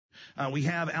We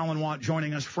have Alan Watt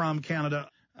joining us from Canada,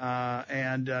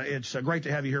 and it's great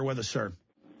to have you here with us, sir.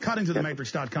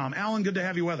 CuttingToTheMatrix.com. Alan, good to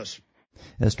have you with us.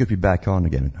 It's good to be back on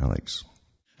again, Alex.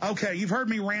 Okay, you've heard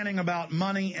me ranting about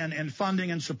money and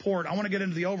funding and support. I want to get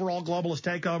into the overall globalist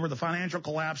takeover, the financial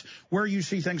collapse, where you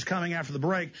see things coming after the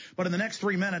break. But in the next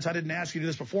 3 minutes, I didn't ask you to do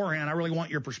this beforehand. I really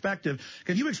want your perspective.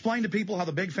 Can you explain to people how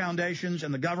the big foundations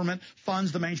and the government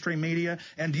funds the mainstream media?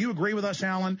 And do you agree with us,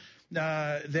 Alan,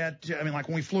 like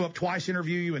when we flew up twice to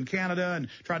interview you in Canada and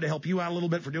tried to help you out a little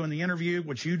bit for doing the interview,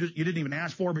 which you didn't even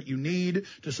ask for, but you need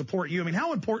to support you. I mean,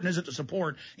 how important is it to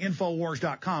support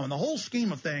Infowars.com and the whole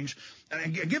scheme of things?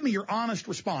 And give me your honest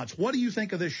response. What do you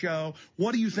think of this show?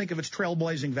 What do you think of its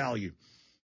trailblazing value?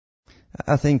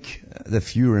 I think the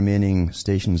few remaining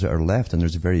stations that are left, and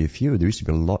there's very few, there used to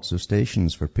be lots of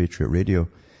stations for Patriot Radio.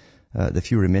 The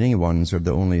few remaining ones are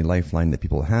the only lifeline that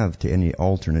people have to any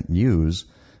alternate news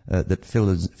that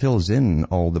fills in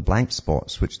all the blank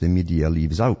spots which the media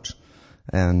leaves out.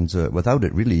 And without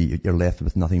it, really, you're left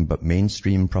with nothing but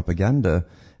mainstream propaganda.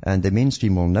 And the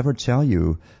mainstream will never tell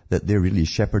you that they're really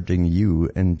shepherding you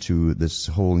into this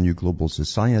whole new global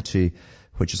society,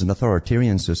 which is an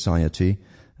authoritarian society.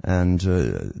 And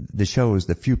the shows,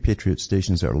 the few Patriot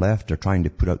stations that are left, are trying to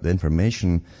put out the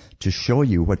information to show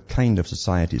you what kind of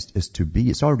society is to be.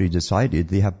 It's already decided.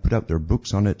 They have put out their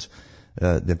books on it.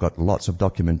 They've got lots of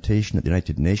documentation at the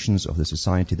United Nations of the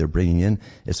society they're bringing in.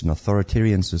 It's an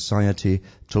authoritarian society,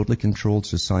 totally controlled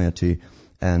society,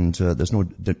 and there's no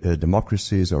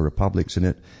democracies or republics in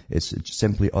it. It's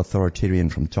simply authoritarian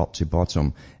from top to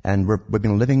bottom. And we've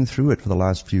been living through it for the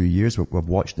last few years. We've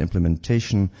watched the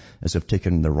implementation as they've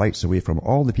taken the rights away from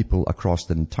all the people across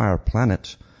the entire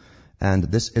planet. And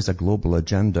this is a global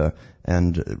agenda.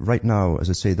 And right now,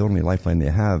 as I say, the only lifeline they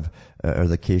have are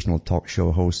the occasional talk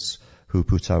show hosts who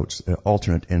put out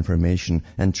alternate information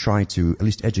and try to at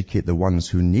least educate the ones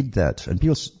who need that. And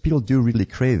people do really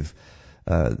crave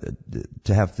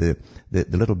to have the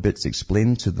little bits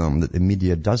explained to them that the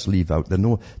media does leave out.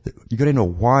 You got to know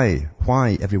why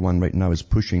everyone right now is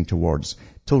pushing towards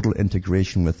total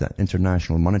integration with the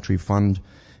International Monetary Fund.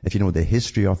 If you know the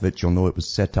history of it, you'll know it was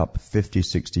set up 50,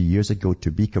 60 years ago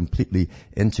to be completely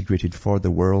integrated for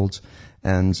the world.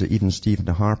 And even Stephen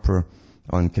Harper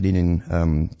on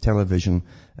Canadian television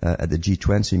at the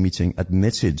G20 meeting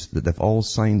admitted that they've all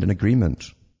signed an agreement.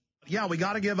 Yeah, we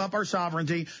got to give up our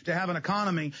sovereignty to have an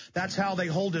economy. That's how they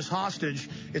hold us hostage.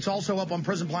 It's also up on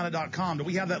prisonplanet.com. Do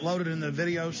we have that loaded in the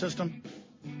video system?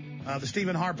 The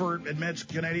Stephen Harper admits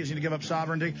Canadians need to give up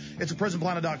sovereignty. It's a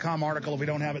prisonplanet.com article if we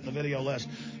don't have it in the video list.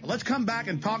 Let's come back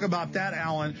and talk about that,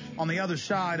 Alan, on the other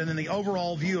side, and then the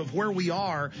overall view of where we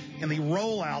are in the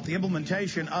rollout, the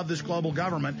implementation of this global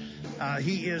government.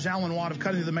 He is Alan Watt of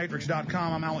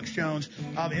CuttingToTheMatrix.com. I'm Alex Jones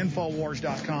of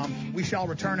Infowars.com. We shall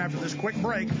return after this quick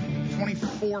break.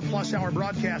 24-plus hour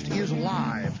broadcast is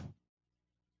live.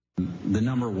 The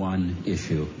number one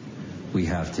issue we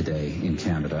have today in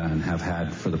Canada and have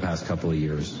had for the past couple of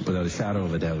years, without a shadow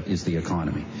of a doubt, is the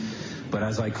economy. But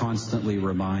as I constantly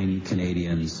remind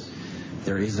Canadians,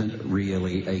 there isn't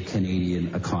really a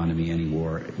Canadian economy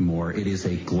anymore. It is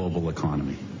a global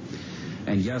economy.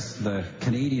 And yes, the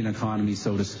Canadian economy,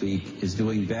 so to speak, is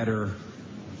doing better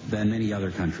than many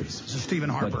other countries. This is Stephen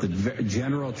Harper. But the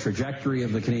general trajectory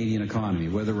of the Canadian economy,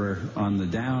 whether we're on the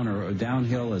down or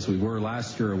downhill as we were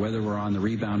last year, or whether we're on the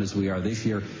rebound as we are this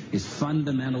year, is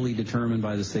fundamentally determined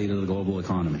by the state of the global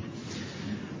economy.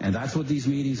 And that's what these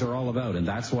meetings are all about, and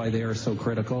that's why they are so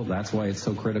critical. That's why it's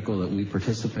so critical that we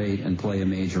participate and play a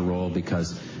major role,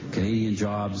 because Canadian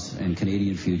jobs and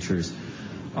Canadian futures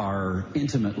are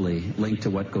intimately linked to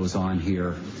what goes on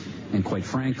here. And quite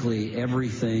frankly,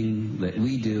 everything that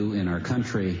we do in our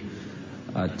country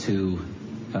to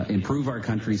improve our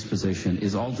country's position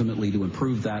is ultimately to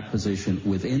improve that position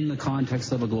within the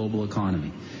context of a global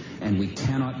economy. And we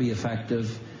cannot be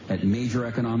effective at major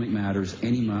economic matters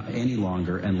any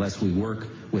longer unless we work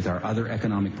with our other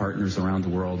economic partners around the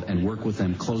world and work with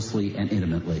them closely and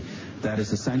intimately. That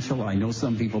is essential. I know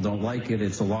some people don't like it.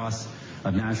 It's a loss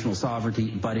of national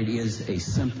sovereignty, but it is a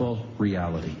simple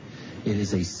reality. It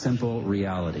is a simple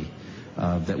reality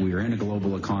that we are in a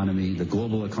global economy. The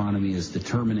global economy is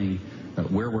determining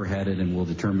where we're headed and will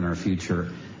determine our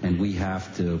future, and we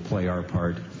have to play our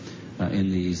part in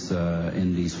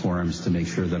these forums to make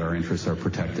sure that our interests are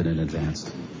protected and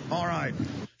advanced. All right.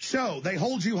 So they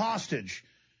hold you hostage.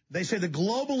 They say the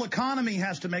global economy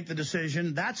has to make the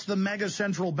decision. That's the mega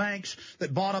central banks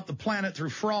that bought up the planet through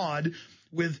fraud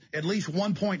with at least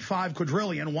 1.5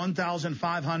 quadrillion,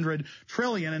 1,500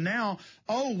 trillion. And now,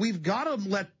 we've got to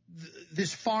let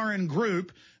this foreign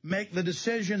group make the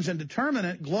decisions and determine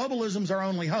it, globalism's our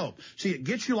only hope. See, it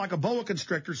gets you like a boa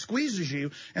constrictor, squeezes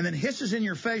you, and then hisses in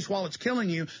your face while it's killing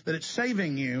you that it's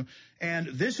saving you. And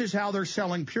this is how they're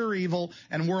selling pure evil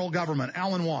and world government.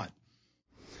 Alan Watt.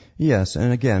 Yes,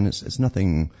 and again, it's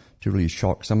nothing to really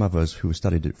shock some of us who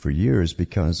studied it for years,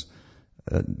 because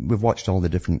we've watched all the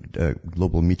different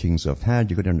global meetings I've had.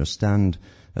 You've got to understand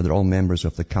they're all members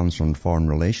of the Council on Foreign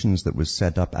Relations that was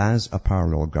set up as a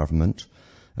parallel government.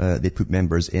 They put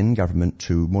members in government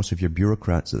too. Most of your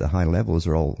bureaucrats at the high levels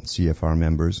are all CFR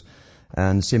members.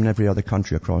 And same in every other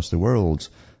country across the world.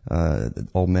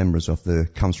 All members of the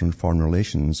Council on Foreign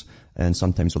Relations, and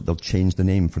sometimes they'll change the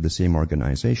name for the same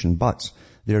organization. But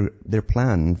their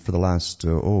plan for the last,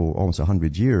 almost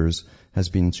 100 years has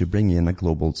been to bring in a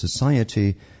global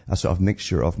society, a sort of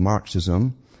mixture of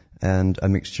Marxism and a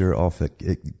mixture of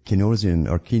Keynesian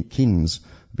or Keynes,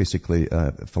 basically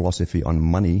philosophy on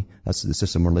money. That's the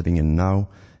system we're living in now.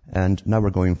 And now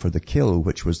we're going for the kill,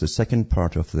 which was the second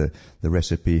part of the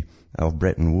recipe of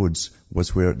Bretton Woods,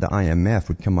 was where the IMF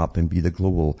would come up and be the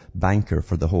global banker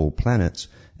for the whole planet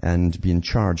and be in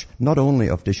charge not only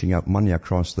of dishing out money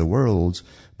across the world,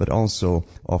 but also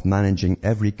of managing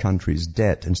every country's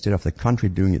debt. Instead of the country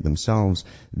doing it themselves,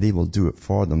 they will do it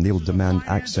for them. They will demand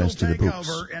access to the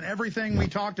books. And everything we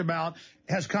talked about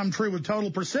has come true with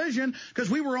total precision, because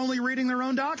we were only reading their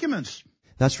own documents.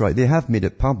 That's right. They have made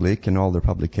it public in all their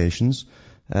publications,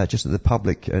 just that the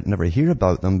public never hear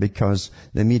about them because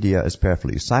the media is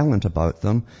perfectly silent about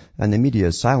them. And the media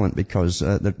is silent because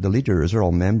the leaders are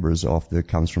all members of the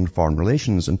Council on Foreign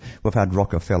Relations. And we've had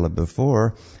Rockefeller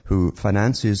before, who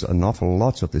finances an awful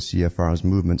lot of the CFR's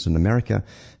movements in America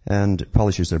and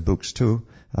publishes their books too,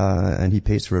 and he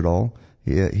pays for it all.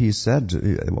 He said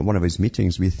in one of his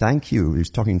meetings, we thank you. He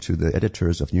was talking to the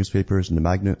editors of newspapers and the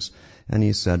magnates, and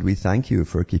he said, we thank you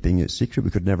for keeping it secret. We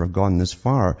could never have gone this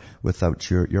far without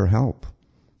your help,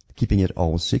 keeping it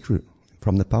all secret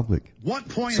from the public. What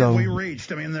point have we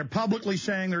reached? I mean, they're publicly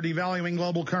saying they're devaluing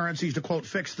global currencies to, quote,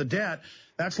 fix the debt.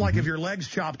 That's like if your leg's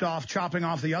chopped off, chopping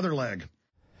off the other leg.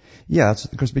 Yeah,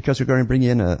 it's because you're going to bring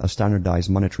in a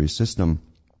standardized monetary system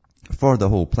for the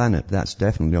whole planet. That's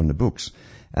definitely on the books.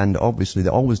 And obviously they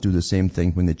always do the same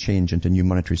thing when they change into a new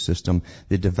monetary system.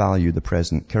 They devalue the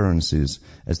present currencies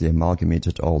as they amalgamate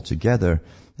it all together.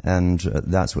 And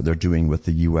that's what they're doing with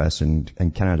the US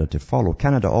and Canada to follow.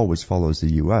 Canada always follows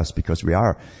the US because we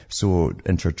are so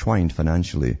intertwined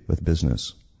financially with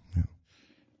business.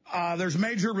 There's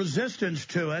major resistance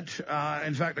to it.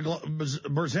 In fact,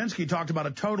 Brzezinski talked about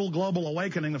a total global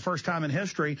awakening the first time in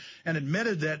history and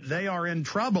admitted that they are in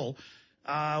trouble.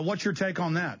 What's your take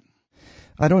on that?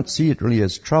 I don't see it really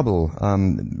as trouble.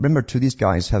 Remember, too, these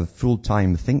guys have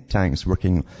full-time think tanks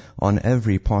working on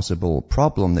every possible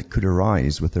problem that could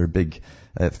arise with their big,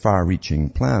 far-reaching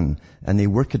plan. And they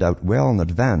work it out well in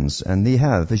advance. And they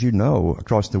have, as you know,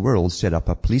 across the world, set up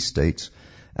a police state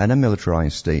and a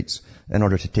militarized state in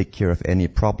order to take care of any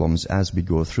problems as we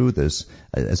go through this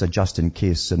as a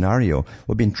just-in-case scenario.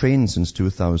 We've been trained since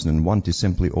 2001 to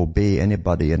simply obey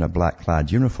anybody in a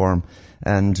black-clad uniform,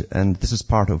 and this is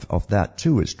part of that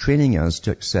too. It's training us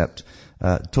to accept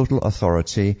total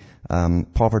authority,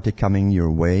 poverty coming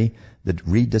your way, the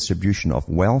redistribution of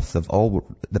wealth.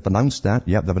 They've announced that.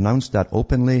 Yeah, they've announced that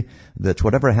openly, that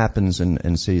whatever happens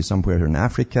in say, somewhere in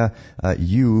Africa,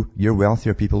 your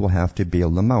wealthier people will have to bail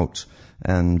them out.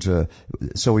 And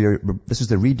so this is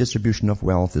the redistribution of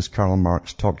wealth, as Karl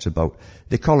Marx talks about.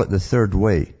 They call it the third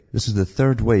way. This is the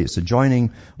third way. It's the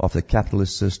joining of the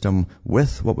capitalist system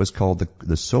with what was called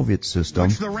the Soviet system.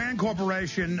 Which the RAND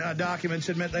Corporation documents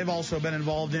admit they've also been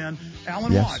involved in.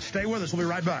 Alan Watts, stay with us. We'll be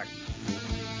right back.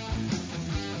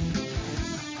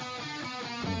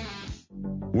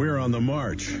 We're on the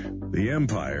march. The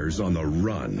empire's on the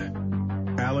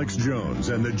run. Alex Jones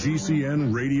and the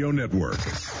GCN Radio Network.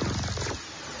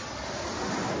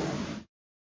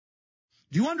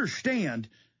 Do you understand?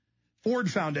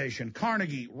 Ford Foundation,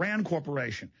 Carnegie, RAND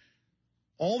Corporation.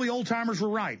 All the old-timers were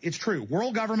right. It's true.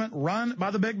 World government run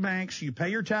by the big banks. You pay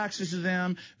your taxes to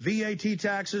them, VAT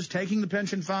taxes, taking the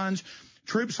pension funds,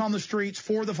 troops on the streets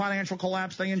for the financial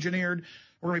collapse they engineered.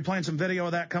 We're going to be playing some video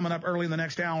of that coming up early in the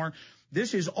next hour.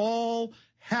 This is all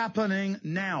happening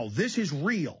now. This is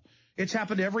real. It's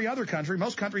happened to every other country.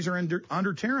 Most countries are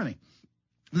under tyranny.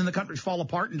 And then the countries fall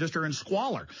apart and just are in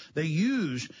squalor. They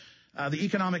use the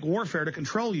economic warfare to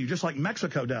control you, just like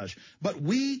Mexico does. But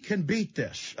we can beat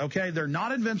this, okay? They're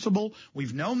not invincible.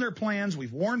 We've known their plans.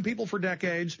 We've warned people for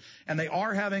decades, and they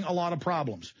are having a lot of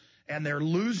problems. And they're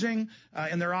losing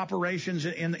in their operations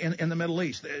in the Middle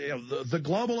East. The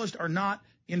globalists are not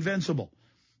invincible.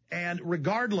 And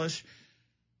regardless,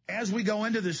 as we go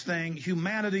into this thing,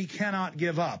 humanity cannot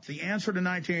give up. The answer to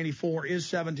 1984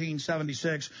 is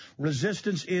 1776.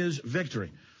 Resistance is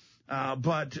victory.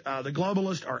 But the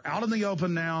globalists are out in the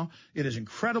open now. It is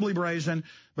incredibly brazen.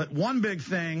 But one big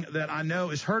thing that I know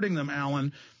is hurting them,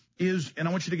 Alan, is, and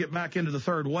I want you to get back into the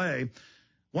third way,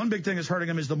 one big thing that's hurting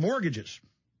them is the mortgages.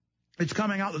 It's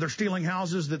coming out that they're stealing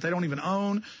houses that they don't even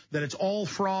own, that it's all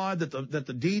fraud, that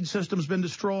the deed system's been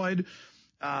destroyed.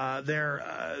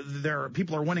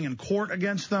 People are winning in court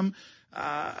against them.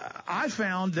 I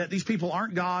found that these people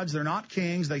aren't gods. They're not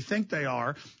kings. They think they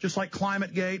are. Just like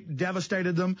ClimateGate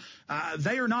devastated them.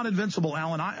 They are not invincible,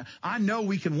 Alan. I know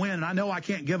we can win, and I know I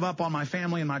can't give up on my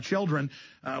family and my children.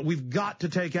 We've got to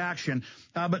take action.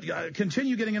 But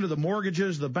continue getting into the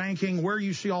mortgages, the banking, where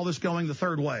you see all this going the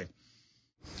third way.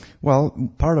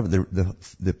 Well, part of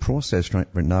the process right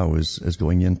now is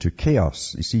going into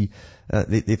chaos. You see,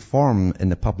 they form in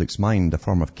the public's mind a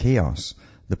form of chaos.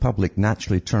 The public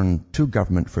naturally turn to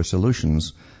government for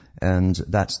solutions, and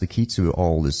that's the key to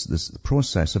all this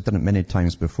process. I've done it many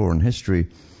times before in history,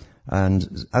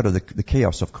 and out of the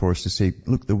chaos, of course, to say,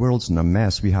 look, the world's in a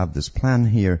mess. We have this plan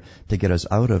here to get us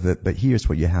out of it, but here's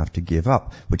what you have to give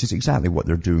up, which is exactly what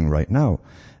they're doing right now.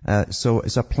 So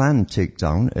it's a planned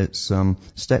takedown. It's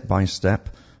step by step.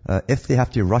 If they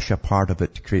have to rush a part of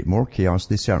it to create more chaos,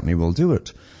 they certainly will do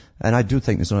it. And I do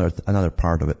think there's another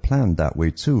part of it planned that way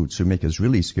too, to make us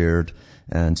really scared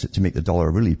and to make the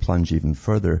dollar really plunge even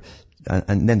further.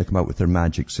 And then they come out with their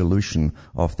magic solution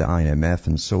of the IMF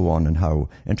and so on, and how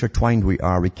intertwined we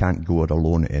are. We can't go it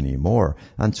alone anymore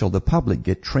until the public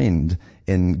get trained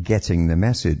in getting the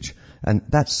message. And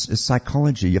that's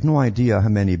psychology. You have no idea how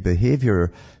many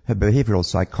behavioral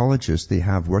psychologists they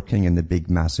have working in the big,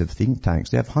 massive think tanks.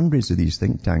 They have hundreds of these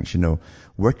think tanks,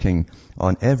 working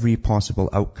on every possible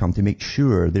outcome to make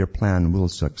sure their plan will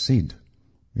succeed,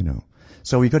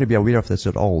 So we've got to be aware of this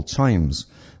at all times.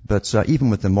 But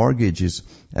even with the mortgages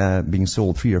being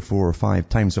sold 3 or 4 or 5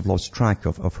 times, I've lost track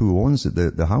of who owns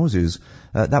the houses.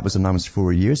 That was announced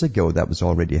 4 years ago. That was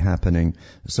already happening.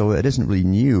 So it isn't really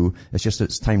new. It's just that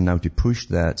it's time now to push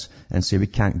that and say we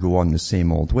can't go on the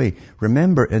same old way.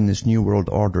 Remember, in this New World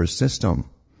Order system,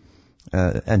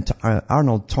 and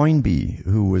Arnold Toynbee,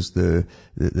 who was the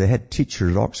head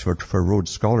teacher at Oxford for Rhodes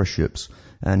Scholarships,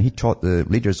 and he taught the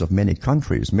leaders of many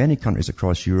countries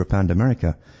across Europe and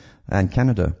America and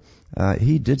Canada.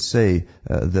 He did say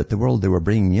that the world they were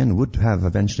bringing in would have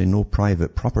eventually no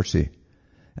private property.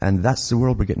 And that's the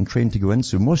world we're getting trained to go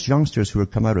into. Most youngsters who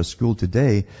have come out of school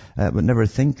today would never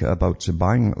think about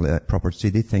buying property.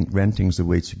 They think renting's the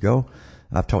way to go.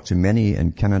 I've talked to many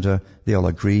in Canada. They all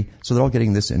agree. So they're all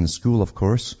getting this in school, of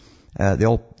course. They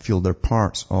all feel they're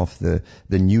part of the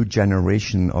new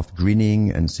generation of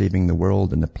greening and saving the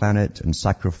world and the planet and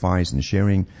sacrifice and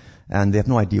sharing. And they have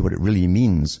no idea what it really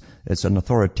means. It's an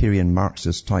authoritarian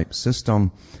Marxist type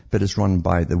system, but it's run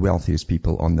by the wealthiest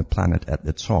people on the planet at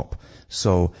the top.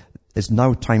 So it's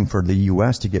now time for the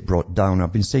U.S. to get brought down.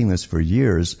 I've been saying this for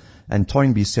years, and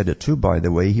Toynbee said it too, by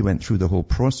the way. He went through the whole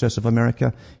process of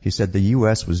America. He said the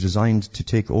U.S. was designed to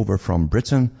take over from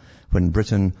Britain when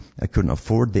Britain couldn't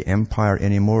afford the empire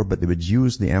anymore, but they would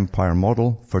use the empire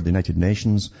model for the United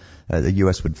Nations. The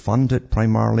U.S. would fund it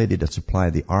primarily. They'd supply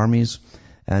the armies.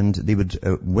 And they would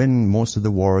win most of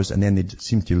the wars, and then they'd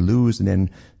seem to lose, and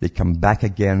then they'd come back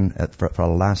again for a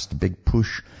last big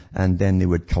push, and then they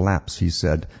would collapse, he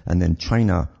said, and then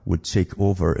China would take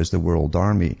over as the world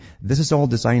army. This is all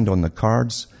designed on the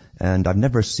cards, and I've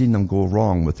never seen them go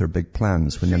wrong with their big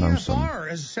plans when they announce them. CFR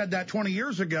has said that 20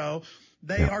 years ago.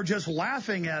 They are just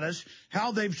laughing at us,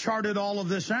 how they've charted all of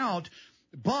this out.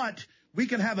 But we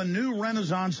can have a new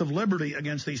renaissance of liberty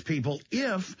against these people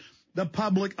if the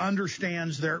public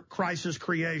understands their crisis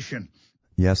creation.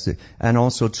 Yes, and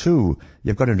also, too,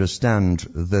 you've got to understand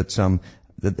that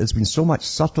that there's been so much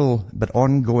subtle but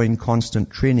ongoing constant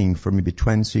training for maybe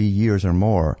 20 years or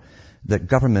more that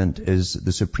government is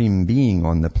the supreme being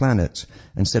on the planet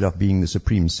instead of being the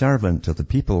supreme servant of the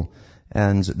people.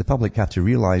 And the public have to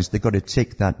realize they've got to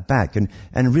take that back. And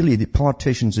really, the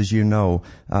politicians, as you know,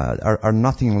 are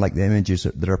nothing like the images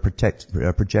that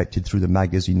are projected through the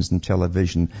magazines and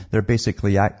television. They're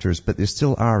basically actors, but they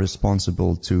still are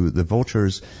responsible to the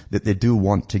voters that they do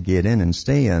want to get in and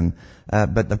stay in.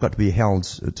 But they've got to be held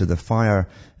to the fire.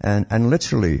 And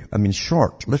literally,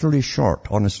 short,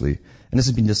 honestly. And this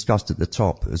has been discussed at the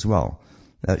top as well.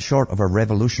 Short of a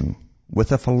revolution,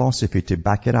 with a philosophy to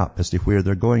back it up as to where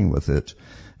they're going with it,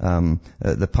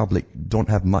 the public don't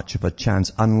have much of a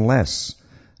chance unless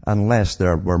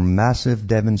there were massive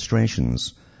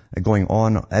demonstrations going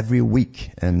on every week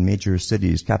in major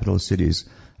cities, capital cities,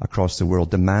 across the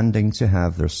world demanding to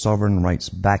have their sovereign rights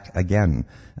back again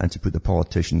and to put the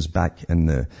politicians back in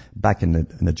the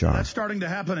jar. That's starting to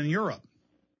happen in Europe.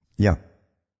 Yeah.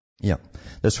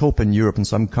 There's hope in Europe and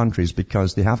some countries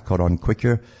because they have caught on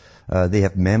quicker. They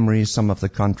have memories, some of the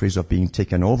countries, of being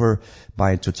taken over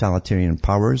by totalitarian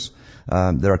powers.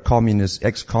 There are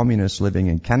ex-communists living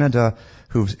in Canada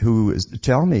who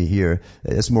tell me here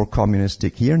it's more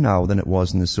communistic here now than it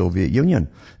was in the Soviet Union.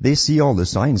 They see all the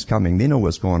signs coming. They know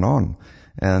what's going on.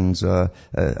 And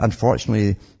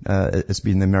unfortunately, it's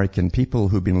been the American people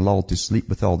who've been lulled to sleep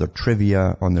with all their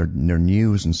trivia on their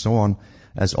news and so on,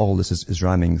 as all this is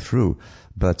ramming through.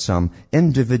 But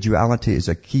individuality is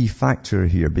a key factor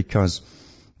here because,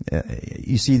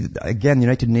 you see, again, the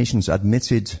United Nations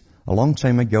admitted a long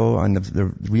time ago, and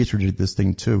they've reiterated this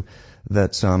thing too,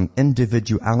 that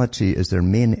individuality is their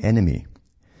main enemy.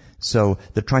 So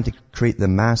they're trying to create the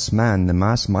mass man, the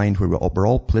mass mind, where we're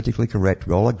all politically correct,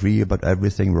 we all agree about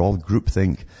everything, we're all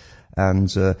groupthink,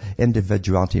 and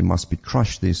individuality must be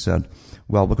crushed, they said.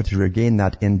 Well, we're going to regain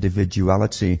that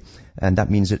individuality, and that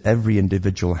means that every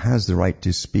individual has the right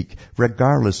to speak,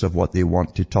 regardless of what they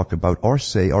want to talk about or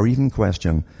say or even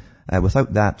question.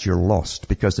 Without that, you're lost,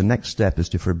 because the next step is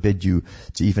to forbid you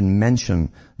to even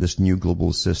mention this new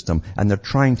global system. And they're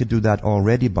trying to do that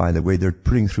already, by the way. They're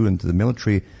putting through into the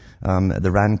military,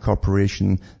 the RAND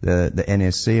Corporation, the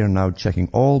NSA are now checking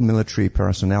all military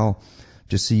personnel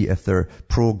to see if they're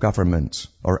pro-government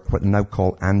or what they now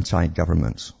call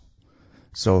anti-government.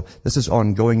 So this is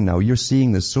ongoing now. You're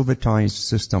seeing the Sovietized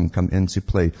system come into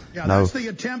play. Yeah, now, that's the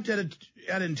attempt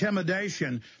at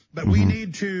intimidation. But we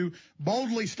need to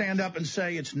boldly stand up and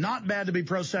say it's not bad to be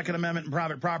pro-Second Amendment and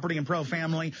private property and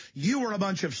pro-family. You are a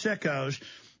bunch of sickos.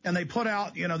 And they put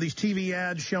out, these TV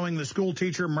ads showing the school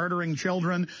teacher murdering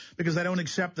children because they don't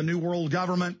accept the New World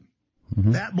Government.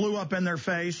 That blew up in their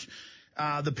face.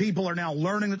 The people are now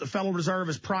learning that the Federal Reserve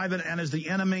is private and is the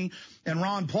enemy. And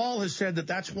Ron Paul has said that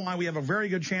that's why we have a very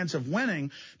good chance of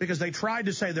winning, because they tried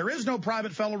to say there is no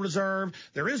private Federal Reserve,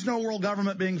 there is no world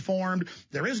government being formed,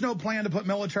 there is no plan to put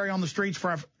military on the streets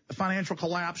for a financial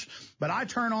collapse. But I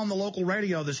turn on the local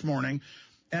radio this morning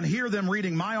and hear them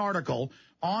reading my article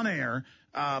on air,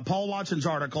 Paul Watson's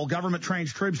article, Government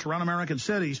Trains Troops to Run American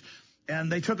Cities.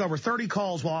 And they took over 30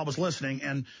 calls while I was listening,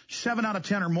 and 7 out of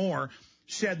 10 or more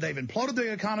said they've imploded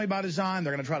the economy by design.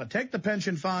 They're going to try to take the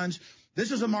pension funds.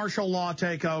 This is a martial law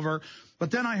takeover.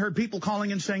 But then I heard people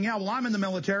calling in saying, yeah, well, I'm in the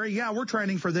military. Yeah, we're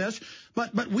training for this.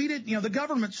 But we didn't, the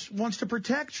government wants to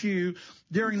protect you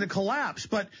during the collapse.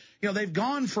 But, they've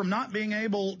gone from not being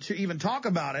able to even talk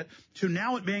about it to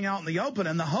now it being out in the open.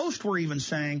 And the hosts were even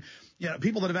saying,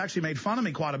 people that have actually made fun of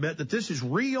me quite a bit, that this is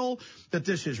real, that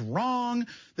this is wrong,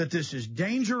 that this is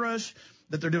dangerous,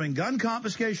 that they're doing gun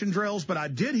confiscation drills. But I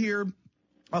did hear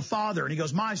a father, and he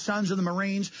goes, my son's in the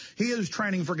Marines. He is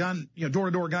training for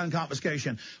door-to-door gun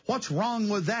confiscation. What's wrong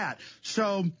with that?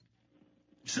 So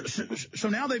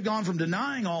now they've gone from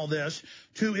denying all this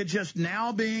to it just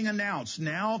now being announced,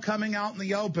 now coming out in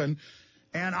the open,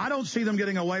 and I don't see them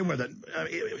getting away with it,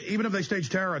 even if they stage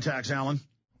terror attacks, Alan.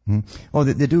 Oh,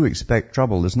 they do expect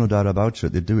trouble. There's no doubt about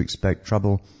it. They do expect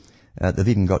trouble. They've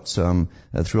even got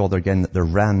through all their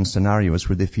RAND scenarios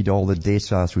where they feed all the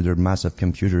data through their massive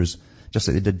computers, just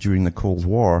like they did during the Cold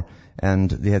War, and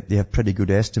they have pretty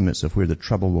good estimates of where the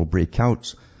trouble will break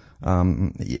out,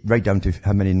 right down to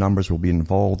how many numbers will be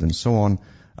involved and so on.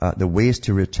 The ways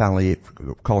to retaliate,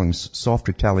 calling soft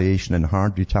retaliation and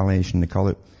hard retaliation, they call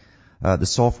it. The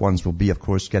soft ones will be, of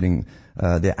course, getting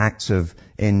the active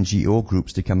NGO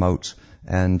groups to come out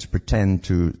and pretend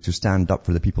to stand up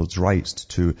for the people's rights,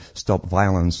 to stop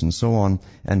violence and so on.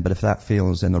 But if that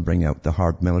fails, then they'll bring out the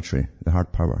hard military, the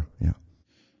hard power. Yeah.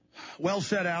 Well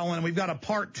said, Alan. We've got a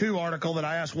part 2 article that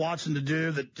I asked Watson to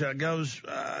do that goes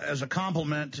as a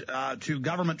compliment to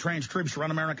Government Trains Troops to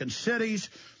Run American Cities.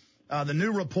 The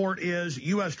new report is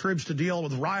U.S. troops to deal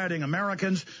with rioting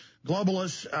Americans,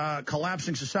 globalists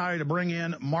collapsing society to bring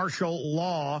in martial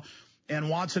law. And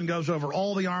Watson goes over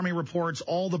all the Army reports,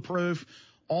 all the proof,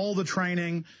 all the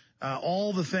training,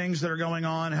 all the things that are going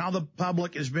on, how the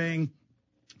public is being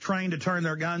trained to turn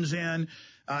their guns in.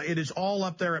 It is all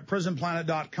up there at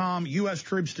prisonplanet.com. U.S.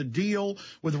 troops to deal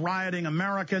with rioting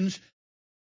Americans.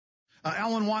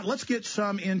 Alan Watt, let's get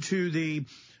some into the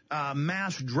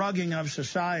mass drugging of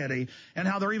society and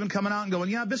how they're even coming out and going,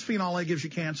 yeah, bisphenol A gives you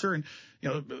cancer and,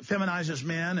 feminizes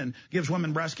men and gives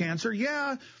women breast cancer.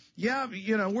 Yeah,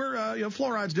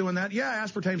 fluoride's doing that. Yeah,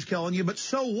 aspartame's killing you, but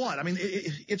so what? I mean,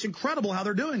 it's incredible how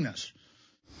they're doing this.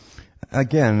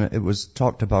 Again, it was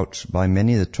talked about by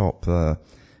many of the top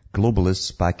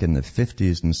globalists back in the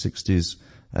 50s and 60s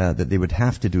that they would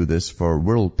have to do this for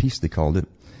world peace, they called it.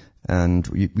 And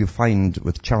you find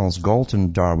with Charles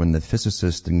Galton Darwin, the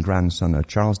physicist and grandson of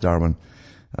Charles Darwin,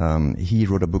 he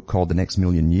wrote a book called The Next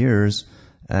Million Years.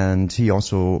 And he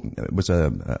also was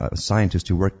a scientist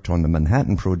who worked on the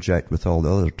Manhattan Project with all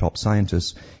the other top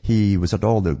scientists. He was at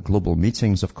all the global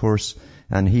meetings, of course,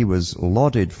 and he was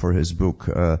lauded for his book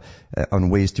on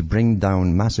ways to bring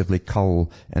down, massively cull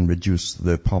and reduce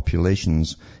the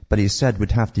populations. But he said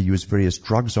we'd have to use various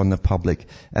drugs on the public,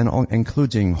 and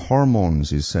including hormones,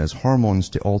 he says, hormones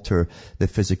to alter the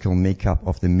physical makeup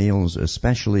of the males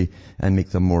especially and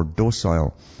make them more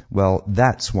docile. Well,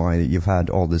 that's why you've had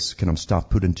all this kind of stuff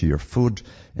put into your food,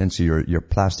 into your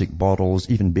plastic bottles,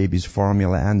 even baby's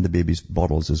formula and the baby's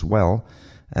bottles as well.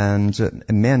 And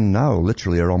men now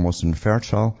literally are almost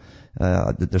infertile.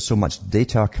 There's so much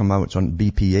data come out on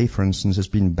BPA, for instance, has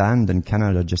been banned in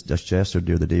Canada just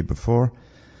yesterday or the day before.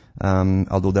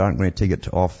 Although they aren't going to take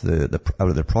it off out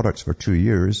of their products for 2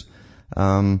 years.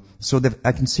 So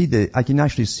I can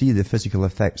actually see the physical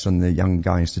effects on the young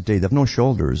guys today. They've no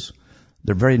shoulders.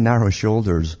 They're very narrow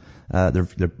shoulders.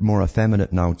 They're more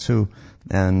effeminate now too.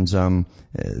 And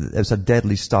it's a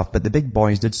deadly stuff. But the big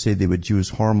boys did say they would use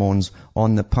hormones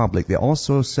on the public. They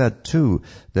also said too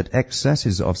that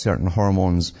excesses of certain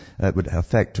hormones would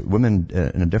affect women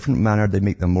in a different manner. They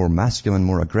make them more masculine,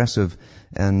 more aggressive.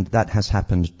 And that has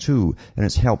happened too. And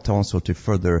it's helped also to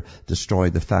further destroy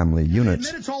the family unit. And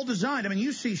then it's all designed. I mean,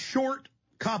 you see short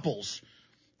couples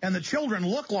and the children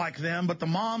look like them, but the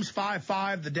mom's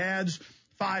 5'5", the dad's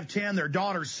 5'10", their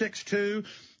daughter's 6'2",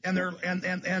 and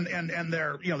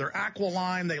they're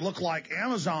aquiline. They look like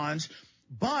Amazons,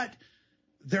 but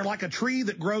they're like a tree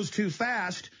that grows too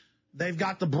fast. They've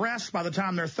got the breasts by the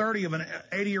time they're 30 of an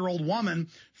 80-year-old woman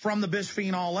from the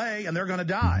bisphenol A, and they're going to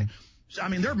die. I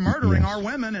mean, they're murdering our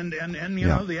women, and you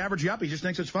know, the average yuppie just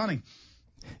thinks it's funny.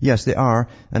 Yes, they are.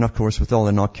 And of course, with all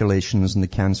the inoculations and the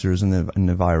cancers and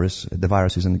the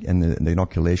viruses and the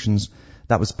inoculations,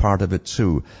 that was part of it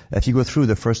too. If you go through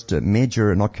the first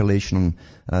major inoculation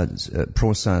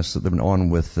process that they went on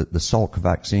with the Salk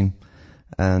vaccine,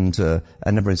 and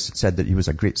everyone said that he was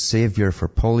a great savior for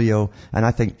polio. And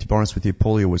I think, to be honest with you,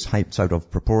 polio was hyped out of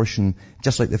proportion,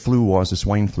 just like the flu was, the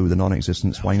swine flu, the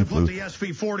non-existent swine flu. The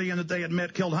SV40 in that they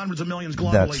admit killed hundreds of millions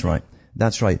globally. That's right.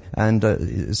 That's right. And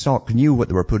Salk knew what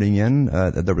they were putting in.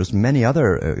 There was many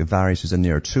other viruses in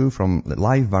there too, from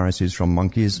live viruses from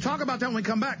monkeys. Talk about that when we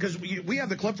come back, because we have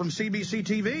the clip from CBC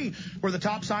TV where the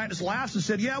top scientist laughed and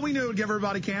said, yeah, we knew it would give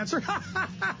everybody cancer.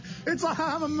 It's like,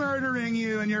 I'm murdering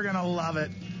you and you're going to love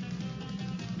it.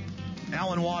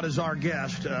 Alan Watt is our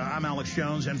guest. I'm Alex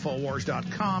Jones,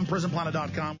 Infowars.com,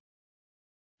 PrisonPlanet.com.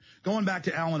 Going back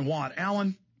to Alan Watt.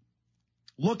 Alan,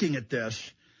 looking at this,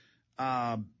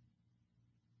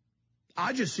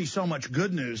 I just see so much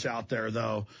good news out there,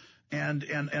 though, and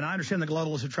I understand the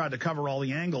globalists have tried to cover all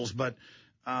the angles, but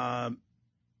I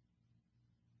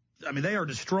mean, they are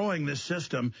destroying this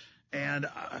system, and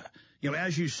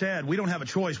as you said, we don't have a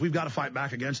choice. We've got to fight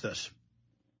back against this.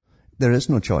 There is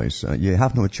no choice. You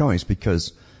have no choice,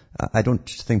 because I don't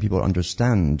think people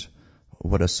understand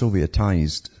what a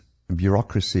Sovietized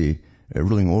bureaucracy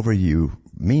ruling over you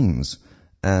means.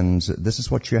 And this is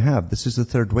what you have. This is the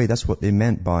third way. That's what they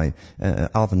meant by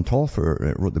Alvin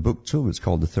Tolfer wrote the book too. It's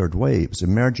called The Third Way. It was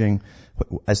emerging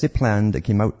as they planned. It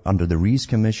came out under the Rees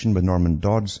Commission with Norman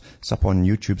Dodds. It's up on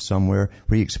YouTube somewhere,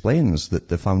 where he explains that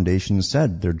the foundation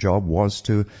said their job was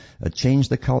to change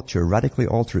the culture, radically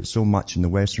alter it so much in the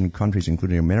Western countries,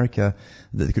 including America,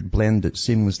 that they could blend it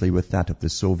seamlessly with that of the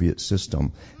Soviet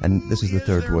system. And this is the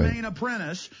third way. Their main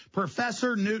apprentice,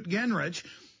 Professor Newt Gingrich,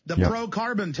 the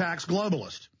pro-carbon tax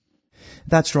globalist.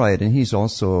 That's right, and he's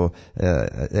also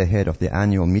ahead of the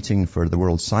annual meeting for the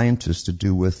world scientists to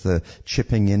do with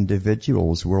chipping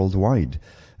individuals worldwide.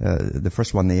 The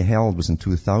first one they held was in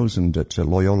 2000 at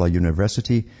Loyola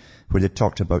University, where they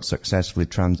talked about successfully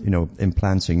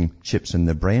implanting chips in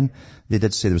the brain. They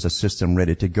did say there was a system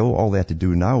ready to go. All they had to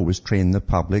do now was train the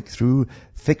public through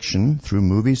fiction, through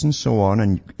movies and so on,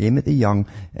 and aim at the young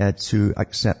to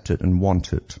accept it and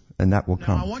want it. And that will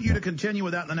come. Now, I want you to continue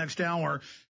with that in the next hour.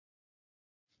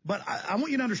 But I want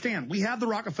you to understand, we have the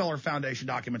Rockefeller Foundation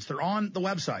documents. They're on the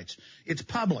websites. It's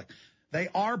public. They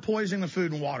are poisoning the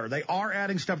food and water. They are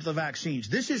adding stuff to the vaccines.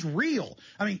 This is real.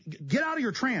 I mean, get out of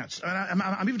your trance. And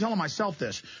I'm even telling myself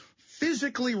this.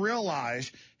 Physically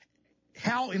realize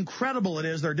how incredible it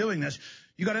is they're doing this.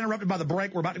 You got interrupted by the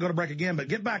break. We're about to go to break again. But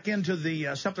get back into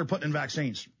the stuff they're putting in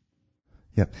vaccines.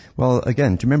 Yeah. Well,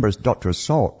 again, do you remember Dr.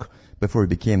 Salk, before he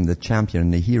became the champion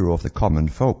and the hero of the common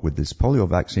folk with this polio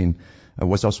vaccine,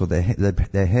 was also the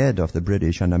head of the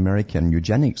British and American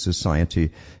Eugenics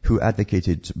Society, who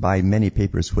advocated by many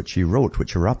papers which he wrote,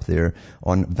 which are up there,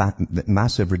 on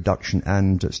massive reduction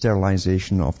and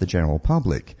sterilization of the general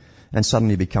public. And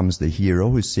suddenly becomes the hero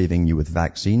who's saving you with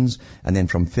vaccines. And then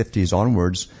from 50s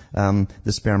onwards,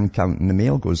 the sperm count in the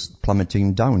male goes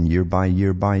plummeting down year by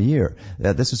year by year.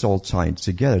 This is all tied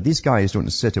together. These guys don't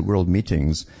sit at world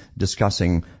meetings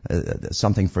discussing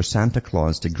something for Santa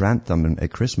Claus to grant them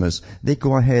at Christmas. They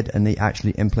go ahead and they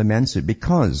actually implement it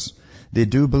because they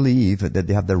do believe that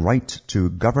they have the right to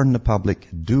govern the public,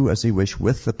 do as they wish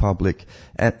with the public,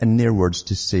 and in their words,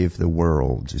 to save the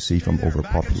world, you see, from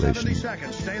overpopulation. Back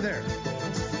in 70 seconds. Stay there.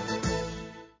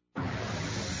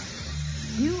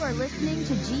 You are listening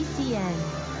to GCN.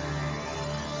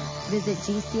 Visit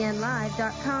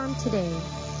GCNlive.com today.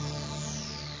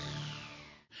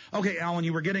 Okay, Alan,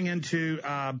 you were getting into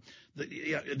Dr.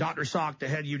 Salk, the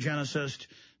head eugenicist.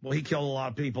 Well, he killed a lot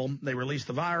of people. They released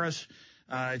the virus.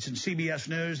 It's in CBS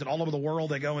News that all over the world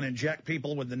they go and inject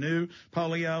people with the new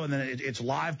polio, and then it's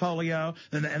live polio.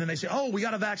 And then they say, oh, we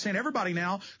got to vaccinate everybody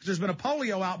now because there's been a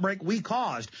polio outbreak we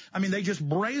caused. I mean, they just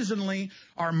brazenly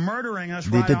are murdering us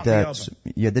right out in the open.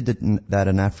 Yeah, they did that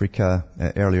in Africa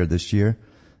earlier this year.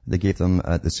 They gave them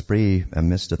the spray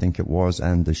mist, I think it was,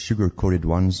 and the sugar-coated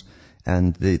ones.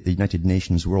 And the United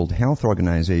Nations World Health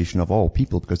Organization, of all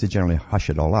people, because they generally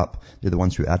hush it all up, they're the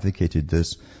ones who advocated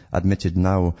this, admitted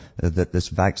now that this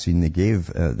vaccine they gave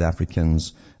the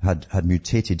Africans had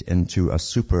mutated into a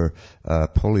super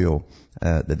polio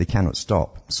that they cannot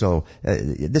stop. So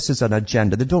this is an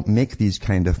agenda. They don't make these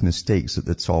kind of mistakes at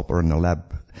the top or in the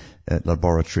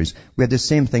laboratories. We had the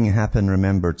same thing happen,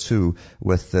 remember, too,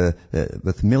 with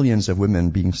millions of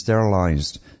women being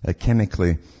sterilized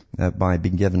chemically by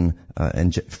being given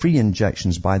free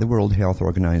injections by the World Health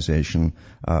Organization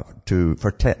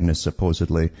for tetanus,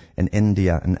 supposedly, in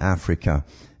India and Africa.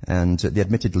 And they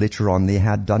admitted later on they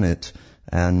had done it,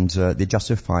 and they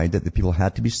justified that the people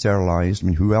had to be sterilized. I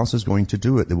mean, who else is going to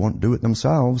do it? They won't do it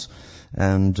themselves.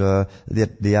 And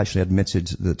they actually admitted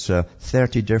that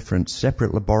 30 different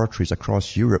separate laboratories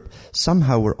across Europe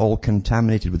somehow were all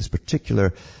contaminated with this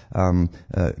particular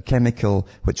chemical,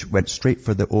 which went straight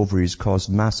for the ovaries, caused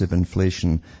massive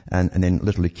inflation, and then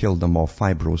literally killed them off,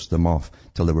 fibrosed them off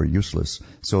till they were useless.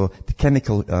 So the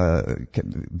chemical,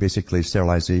 basically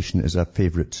sterilization is a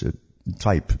favorite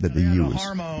type that they use. A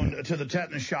hormone to the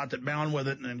tetanus shot that bound with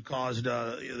it and caused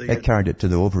it carried it to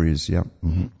the ovaries, yeah.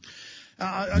 Mm-hmm.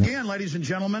 Again, ladies and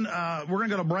gentlemen, we're going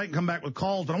to go to break and come back with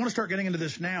calls, but I want to start getting into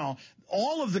this now.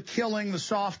 All of the killing, the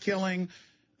soft killing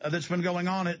that's been going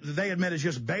on, they admit is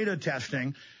just beta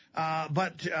testing.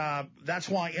 But that's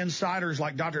why insiders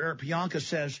like Dr. Eric Pianka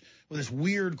says, with this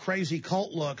weird, crazy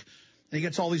cult look, and he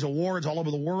gets all these awards all over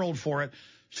the world for it,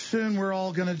 soon we're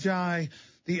all going to die.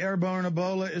 The airborne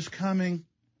Ebola is coming.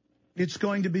 It's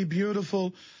going to be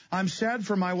beautiful. I'm sad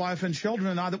for my wife and children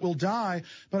and I that will die,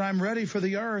 but I'm ready for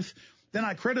the earth. Then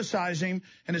I criticize him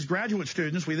and his graduate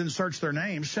students. We then search their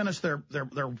names, sent us their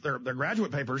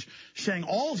graduate papers saying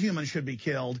all humans should be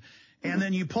killed. And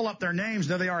then you pull up their names.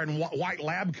 There they are in white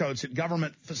lab coats at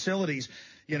government facilities.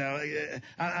 You know,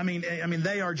 I mean,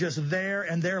 they are just there,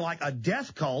 and they're like a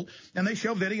death cult. And they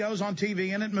show videos on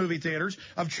TV and at movie theaters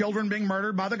of children being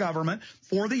murdered by the government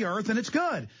for the earth, and it's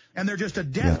good. And they're just a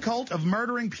death cult of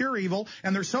murdering pure evil.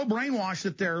 And they're so brainwashed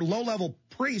that their low-level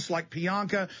priests like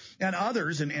Pianka and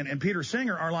others and Peter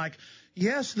Singer are like,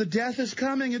 yes, the death is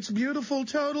coming. It's beautiful.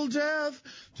 Total death.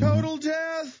 Total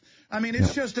death. I mean,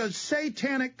 it's just a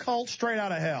satanic cult straight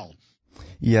out of hell.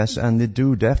 Yes, and they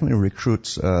do definitely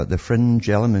recruit the fringe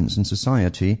elements in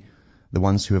society, the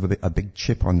ones who have a big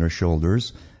chip on their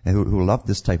shoulders, and who love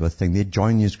this type of thing. They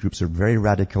join these groups. They're very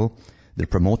radical. They're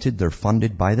promoted. They're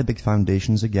funded by the big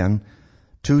foundations again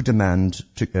to demand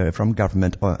from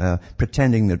government,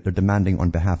 pretending that they're demanding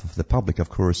on behalf of the public. Of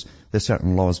course, there's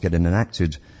certain laws getting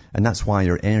enacted, and that's why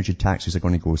your energy taxes are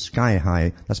going to go sky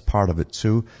high. That's part of it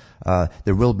too.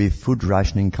 There will be food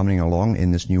rationing coming along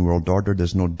in this New World Order.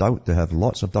 There's no doubt. They have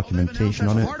lots of documentation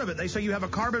on it. That's part of it. They say you have a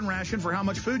carbon ration for how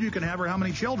much food you can have or how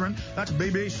many children. That's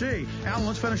BBC. Alan,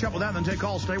 let's finish up with that and then take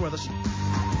calls. Stay with us.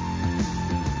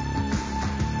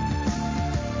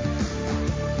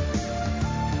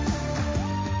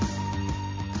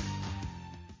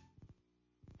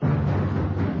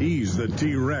 He's the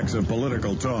T-Rex of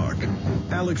political talk.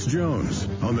 Alex Jones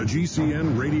on the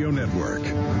GCN Radio Network.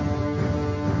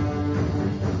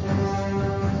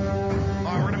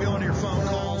 All right, we're going to go into your phone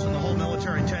calls and the whole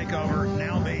military takeover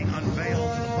now being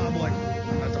unveiled to the public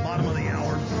at the bottom of the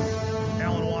hour.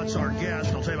 Alan Watts, our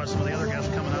guest. I'll tell you about some of the other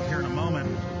guests coming up here in a moment.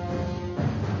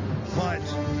 But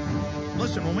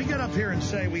Listen, when we get up here and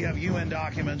say we have UN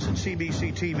documents and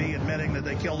CBC TV admitting that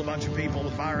they killed a bunch of people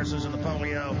with viruses and the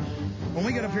polio, when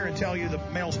we get up here and tell you the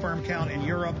male sperm count in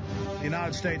Europe, the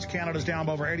United States, Canada's down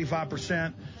by over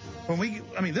 85%,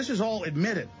 this is all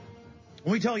admitted.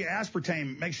 When we tell you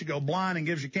aspartame makes you go blind and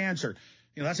gives you cancer,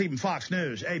 that's even Fox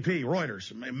News, AP,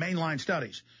 Reuters, mainline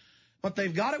studies. But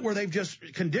they've got it where they've just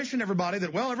conditioned everybody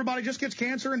that, well, everybody just gets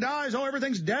cancer and dies. Oh,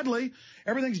 everything's deadly.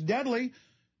 Everything's deadly.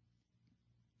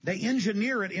 They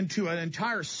engineer it into an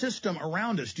entire system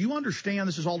around us. Do you understand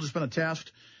this has all just been a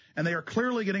test? And they are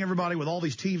clearly getting everybody with all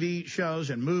these TV shows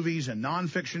and movies and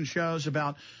nonfiction shows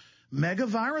about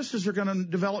megaviruses are going to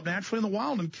develop naturally in the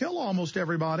wild and kill almost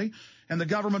everybody. And the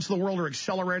governments of the world are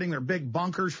accelerating their big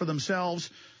bunkers for themselves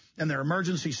and their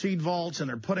emergency seed vaults, and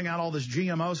they're putting out all this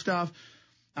GMO stuff.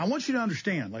 I want you to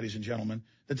understand, ladies and gentlemen,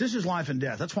 that this is life and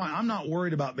death. That's why I'm not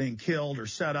worried about being killed or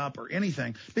set up or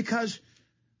anything, because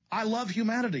I love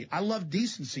humanity. I love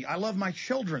decency. I love my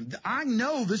children. I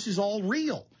know this is all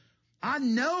real. I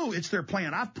know it's their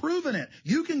plan. I've proven it.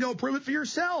 You can go prove it for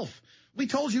yourself. We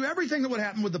told you everything that would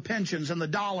happen with the pensions and the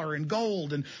dollar and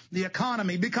gold and the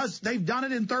economy, because they've done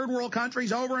it in third world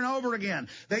countries over and over again.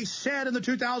 They said in the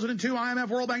 2002 IMF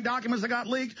World Bank documents that got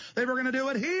leaked, they were going to do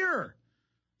it here.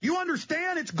 You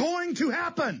understand it's going to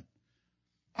happen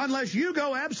unless you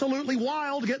go absolutely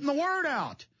wild getting the word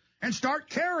out and start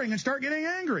caring and start getting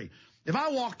angry. If I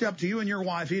walked up to you and your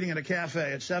wife eating at a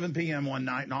cafe at 7 p.m. one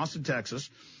night in Austin, Texas,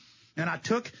 and I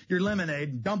took your lemonade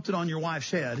and dumped it on your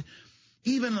wife's head,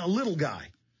 even a little guy,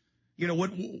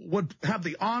 would have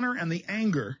the honor and the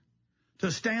anger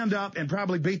to stand up and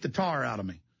probably beat the tar out of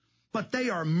me. But they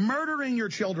are murdering your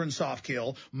children soft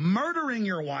kill, murdering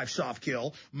your wife soft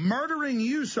kill, murdering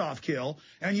you soft kill,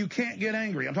 and you can't get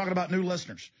angry. I'm talking about new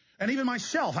listeners. And even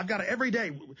myself, I've got to every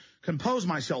day compose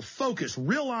myself, focus,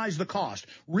 realize the cost,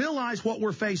 realize what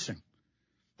we're facing.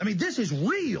 This is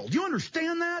real. Do you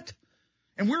understand that?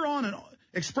 And we're on an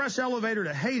express elevator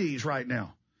to Hades right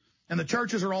now. And the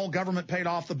churches are all government paid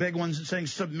off, the big ones, and saying,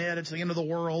 submit, it's the end of the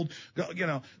world.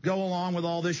 Go along with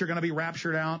all this, you're going to be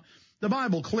raptured out. The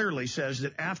Bible clearly says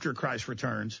that after Christ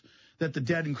returns, that the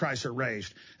dead in Christ are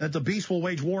raised, that the beast will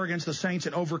wage war against the saints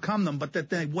and overcome them, but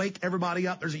that they wake everybody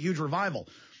up. There's a huge revival.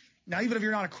 Now, even if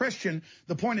you're not a Christian,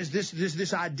 the point is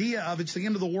this idea of it's the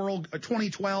end of the world,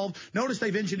 2012. Notice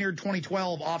they've engineered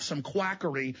 2012 off some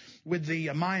quackery with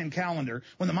the Mayan calendar.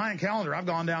 When the Mayan calendar, I've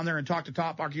gone down there and talked to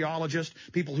top archaeologists,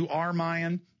 people who are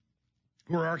Mayan,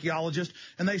 who are archaeologists,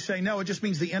 and they say, no, it just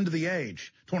means the end of the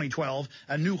age, 2012.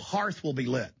 A new hearth will be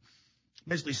lit.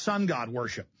 Basically sun god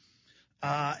worship.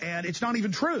 And it's not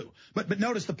even true. But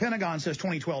notice the Pentagon says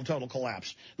 2012 total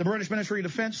collapse. The British Ministry of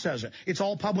Defense says it. It's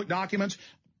all public documents.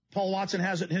 Paul Watson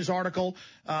has it in his article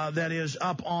that is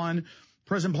up on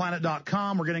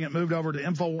prisonplanet.com. We're getting it moved over to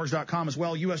Infowars.com as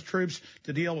well. U.S. troops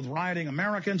to deal with rioting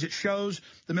Americans. It shows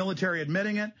the military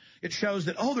admitting it. It shows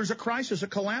that, there's a crisis, a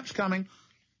collapse coming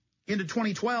into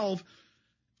 2012.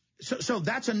 So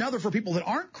that's another for people that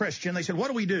aren't Christian. They said, what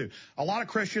do we do? A lot of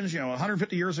Christians,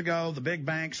 150 years ago, the big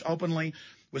banks openly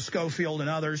with Schofield and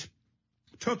others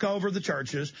took over the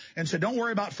churches and said, don't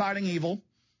worry about fighting evil,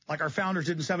 like our founders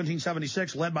did in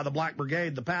 1776, led by the Black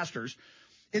Brigade, the pastors.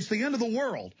 It's the end of the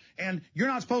world, and you're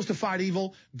not supposed to fight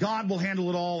evil. God will handle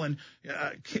it all, and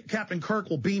Captain Kirk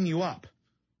will beam you up.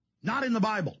 Not in the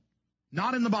Bible.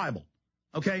 Not in the Bible.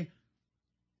 Okay?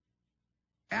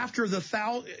 After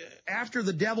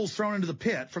the devil's thrown into the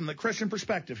pit, from the Christian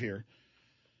perspective here,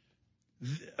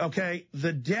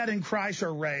 the dead in Christ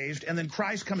are raised, and then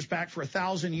Christ comes back for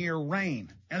 1,000-year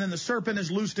reign, and then the serpent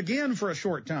is loosed again for a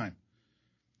short time.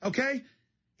 Okay?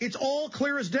 It's all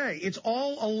clear as day. It's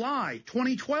all a lie.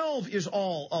 2012 is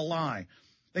all a lie.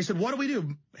 They said, what do we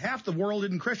do? Half the world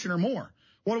isn't Christian or more.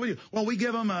 What do we do? Well, we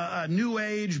give them a new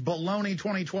age baloney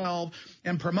 2012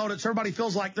 and promote it so everybody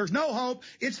feels like there's no hope.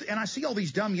 And I see all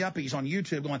these dumb yuppies on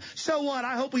YouTube going, so what?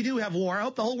 I hope we do have war. I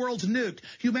hope the whole world's nuked.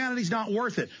 Humanity's not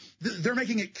worth it. They're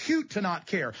making it cute to not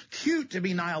care, cute to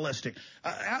be nihilistic.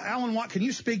 Alan Watt, can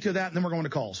you speak to that? And then we're going to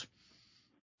calls.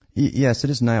 Yes, it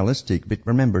is nihilistic, but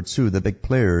remember too, the big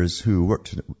players who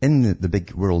worked in the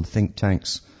big world think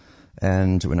tanks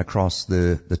and went across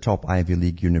the top Ivy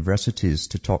League universities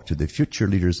to talk to the future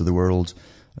leaders of the world,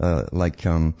 like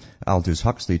Aldous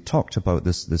Huxley talked about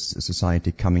this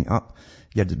society coming up.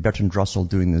 You had Bertrand Russell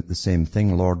doing the same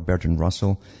thing, Lord Bertrand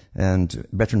Russell. And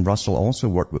Bertrand Russell also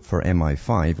worked for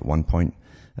MI5 at one point.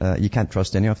 You can't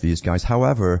trust any of these guys.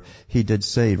 However,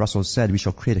 Russell said, we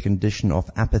shall create a condition of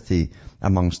apathy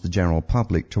amongst the general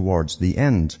public towards the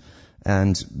end.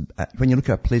 And when you look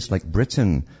at a place like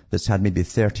Britain that's had maybe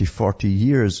 30, 40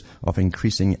 years of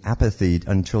increasing apathy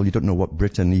until you don't know what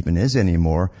Britain even is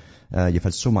anymore, you've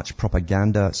had so much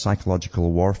propaganda,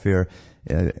 psychological warfare,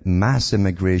 mass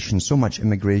immigration, so much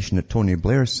immigration that Tony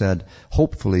Blair said,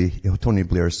 hopefully,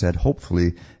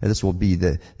 this will be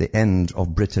the end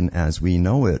of Britain as we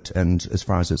know it, and as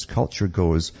far as its culture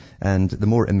goes. And the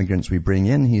more immigrants we bring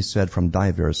in, he said, from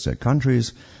diverse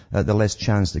countries, the less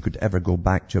chance they could ever go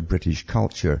back to a British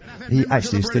culture. He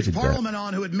actually stated that. Parliament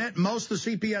on who admit most of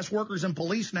the CPS workers and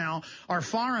police now are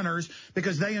foreigners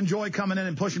because they enjoy coming in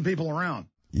and pushing people around.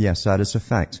 Yes, that is a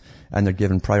fact. And they're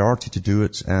given priority to do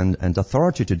it and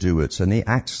authority to do it. And they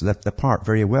act the part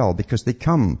very well because they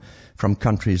come from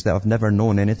countries that have never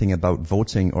known anything about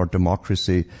voting or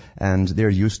democracy, and they're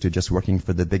used to just working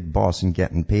for the big boss and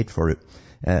getting paid for it.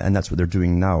 And that's what they're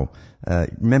doing now.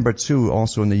 Remember too,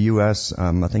 also in the US,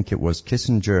 I think it was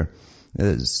Kissinger,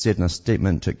 said in a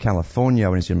statement to California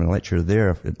when he was giving a lecture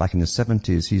there back in the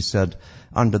 70s, he said,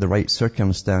 under the right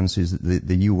circumstances,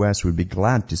 the US would be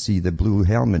glad to see the blue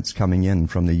helmets coming in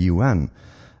from the UN.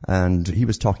 And he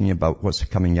was talking about what's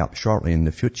coming up shortly in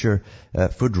the future,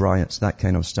 food riots, that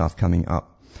kind of stuff coming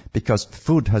up. Because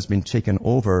food has been taken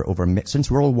over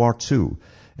since World War II.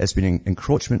 It's been an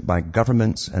encroachment by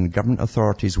governments and government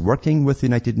authorities working with the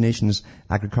United Nations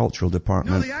Agricultural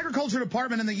Department. No, the Agriculture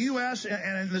Department in the U.S.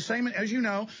 and the same, as you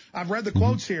know, I've read the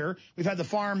quotes here. We've had the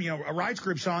farm, rights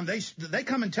groups on. They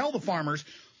come and tell the farmers,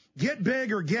 get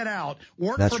big or get out.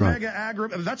 Work That's for right. Mega Agri.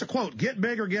 That's a quote. Get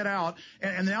big or get out.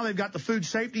 And now they've got the food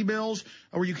safety bills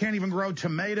where you can't even grow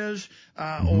tomatoes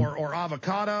or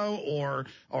avocado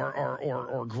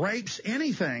or grapes,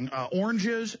 anything,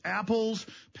 oranges, apples,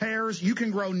 pears. You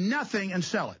can grow nothing and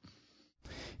sell it.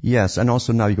 Yes, and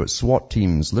also now you've got SWAT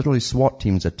teams, literally SWAT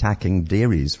teams attacking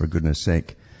dairies, for goodness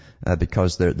sake.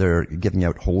 Because they're giving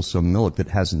out wholesome milk that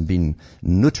hasn't been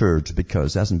neutered,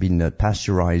 because it hasn't been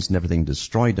pasteurized and everything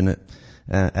destroyed in it.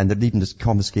 And they're even just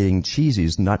confiscating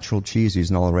cheeses, natural cheeses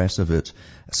and all the rest of it.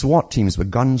 SWAT teams with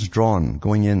guns drawn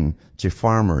going in to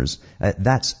farmers.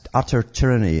 That's utter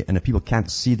tyranny, and if people can't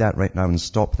see that right now and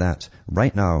stop that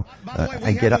right now, by the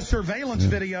way, we have a surveillance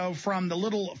video from the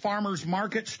little farmer's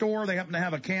market store. They happen to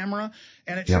have a camera,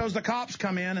 and it shows the cops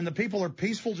come in, and the people are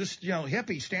peaceful, just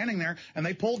hippies standing there, and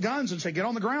they pull guns and say, "Get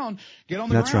on the ground, get on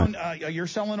the ground. Right. You're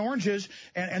selling oranges."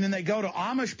 And then they go to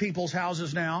Amish people's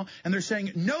houses now, and they're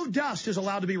saying no dust is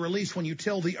allowed to be released when you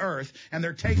till the earth, and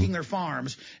they're taking their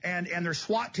farms, and they're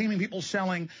SWAT teaming people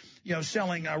selling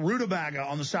rutabaga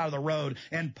on the side of the road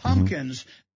and pumpkins.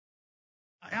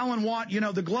 Alan Watt,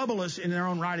 the globalists in their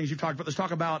own writings you've talked about, let's talk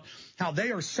about how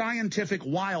they are scientific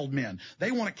wild men.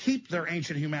 They want to keep their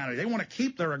ancient humanity. They want to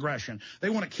keep their aggression. They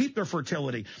want to keep their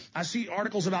fertility. I see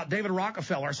articles about David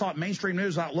Rockefeller. I saw it mainstream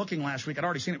news out looking last week. I'd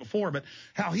already seen it before, but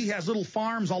how he has little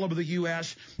farms all over the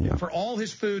U.S. for all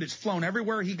his food. It's flown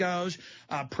everywhere he goes.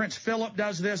 Prince Philip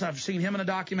does this. I've seen him in a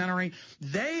documentary.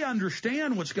 They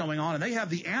understand what's going on, and they have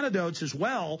the antidotes as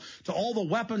well to all the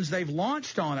weapons they've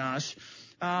launched on us.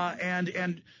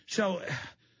 And so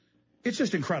it's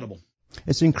just incredible.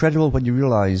 It's incredible when you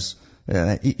realize,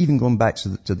 even going back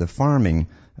to the farming,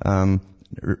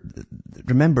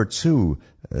 remember too,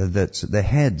 that the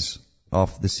heads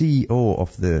of the CEO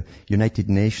of the United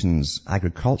Nations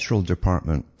Agricultural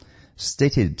Department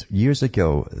stated years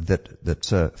ago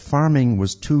that farming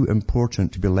was too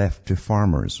important to be left to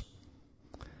farmers.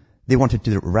 They wanted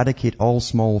to eradicate all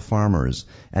small farmers,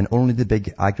 and only the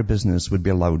big agribusiness would be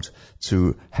allowed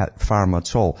to farm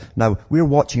at all. Now, we're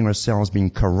watching ourselves being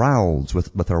corralled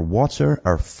with our water,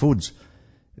 our food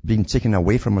being taken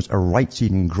away from us, our right to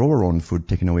even grow our own food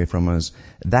taken away from us.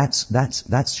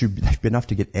 That should be enough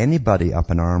to get anybody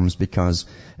up in arms, because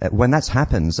when that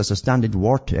happens, that's a standard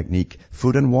war technique.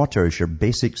 Food and water is your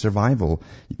basic survival.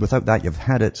 Without that, you've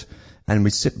had it. And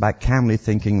we sit back calmly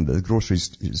thinking that the grocery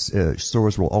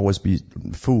stores will always be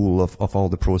full of all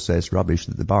the processed rubbish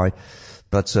that they buy.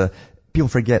 But people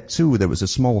forget, too, there was the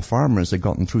small farmers that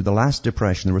got them through the last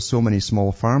depression. There were so many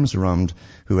small farms around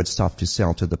who had stuff to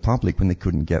sell to the public when they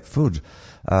couldn't get food.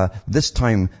 This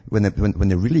time, when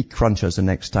they really crunch us the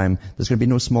next time, there's going to be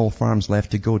no small farms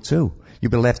left to go to.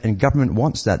 You'll be left, and government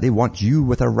wants that. They want you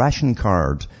with a ration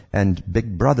card, and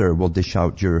Big Brother will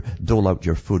dole out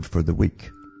your food for the week.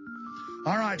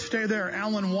 All right, stay there.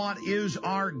 Alan Watt is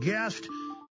our guest.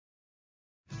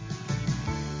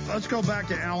 Let's go back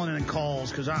to Alan and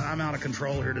calls, because I'm out of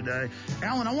control here today.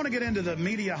 Alan, I want to get into the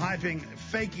media hyping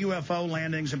fake UFO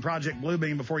landings and Project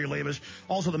Bluebeam before you leave us.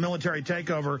 Also, the military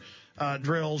takeover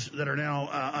drills that are now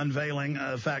unveiling,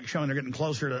 in fact, showing they're getting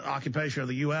closer to occupation of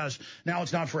the U.S. Now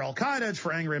it's not for Al-Qaeda, it's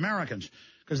for angry Americans.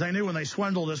 because they knew when they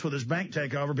swindled us with this bank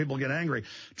takeover, people get angry.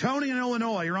 Tony in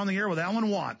Illinois, you're on the air with Alan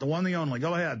Watt, the one, the only.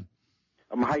 Go ahead.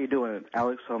 How you doing,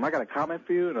 Alex? I got a comment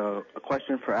for you and a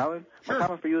question for Alan. Sure. My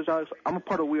comment for you is, Alex, I'm a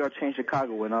part of We Are Change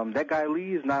Chicago, and that guy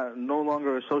Lee is no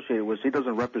longer associated with us. He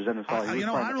doesn't represent us all.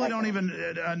 I really don't even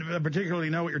particularly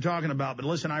know what you're talking about, but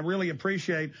listen, I really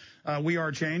appreciate We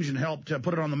Are Change and helped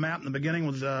put it on the map in the beginning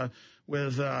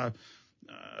with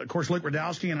of course, Luke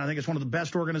Radowski, and I think it's one of the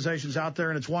best organizations out there,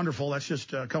 and it's wonderful. That's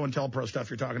just COINTELPRO stuff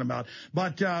you're talking about.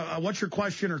 But what's your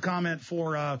question or comment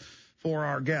for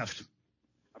our guest?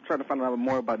 I'm trying to find out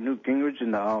more about Newt Gingrich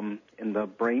in the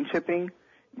brain chipping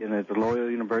at the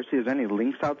Loyola University. Is there any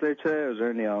links out there to it? Is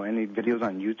there any videos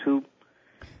on YouTube?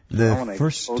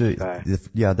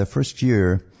 The first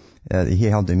year he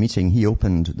held the meeting, he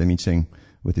opened the meeting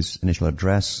with his initial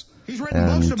address. He's written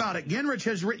books about it. Gingrich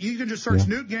has written, you can just search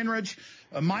Newt Gingrich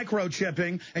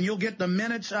microchipping, and you'll get the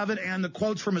minutes of it and the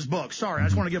quotes from his book. Sorry, I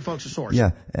just want to give folks a source.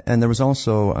 Yeah, and there was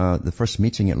also the first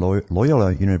meeting at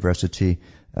Loyola University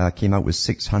came out with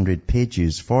 600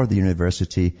 pages for the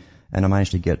university, and I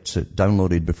managed to get it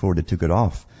downloaded before they took it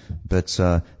off. But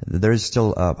there is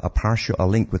still a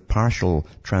link with partial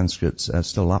transcripts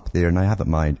still up there, and I have it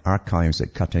in my archives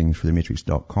at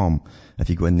cuttingthroughthematrix.com. If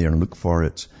you go in there and look for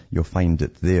it, you'll find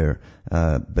it there.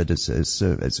 But it's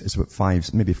about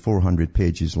 500, maybe 400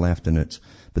 pages left in it.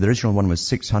 But the original one was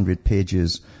 600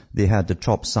 pages. They had the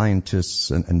top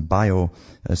scientists and bio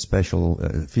special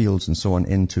fields and so on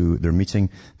into their meeting.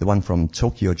 The one from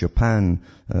Tokyo, Japan,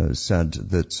 said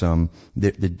that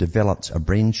they developed a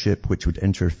brain chip which would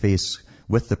interface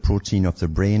with the protein of the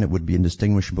brain. It would be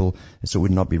indistinguishable, so it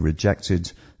would not be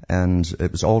rejected. And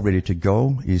it was all ready to go.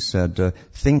 He said,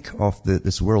 think of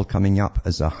this world coming up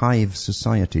as a hive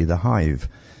society, the hive.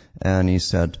 And he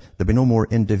said, there'll be no more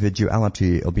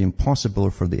individuality. It'll be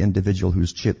impossible for the individual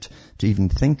who's chipped to even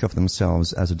think of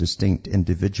themselves as a distinct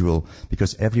individual,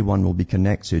 because everyone will be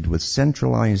connected with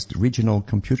centralized regional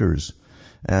computers.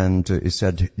 And he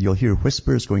said, you'll hear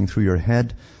whispers going through your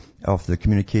head of the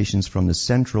communications from the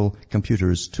central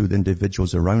computers to the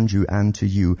individuals around you and to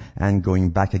you, and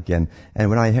going back again. And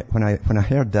when I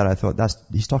heard that, I thought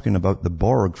he's talking about the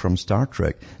Borg from Star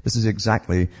Trek. This is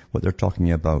exactly what they're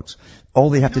talking about.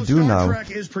 All they have to do now. Star Trek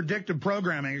is predictive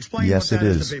programming. Explain what that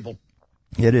is to people.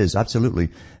 It is, absolutely.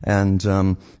 And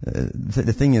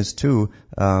the thing is, too,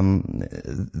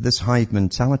 this hive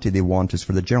mentality they want is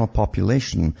for the general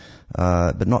population,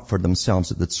 but not for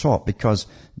themselves at the top, because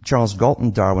Charles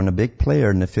Galton Darwin, a big player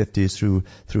in the 50s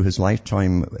through his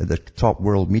lifetime, the top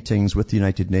world meetings with the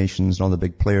United Nations and all the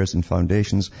big players and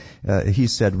foundations, he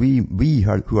said, we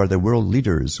who are the world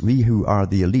leaders, we who are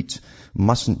the elite,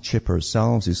 mustn't chip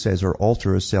ourselves, he says, or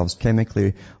alter ourselves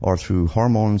chemically or through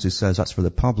hormones. He says that's for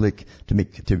the public to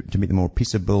make them more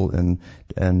peaceable and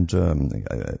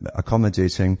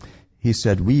accommodating. He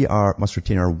said we must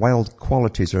retain our wild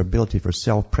qualities, our ability for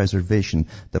self-preservation.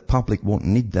 The public won't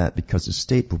need that because the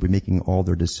state will be making all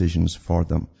their decisions for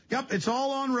them. Yep, it's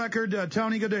all on record.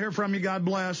 Tony, good to hear from you. God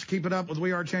bless. Keep it up with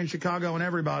We Are Change Chicago and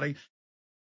everybody.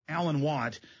 Alan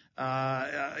Watt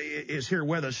is here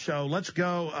with us. So let's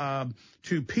go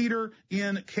to Peter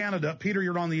in Canada. Peter,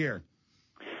 you're on the air.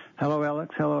 Hello,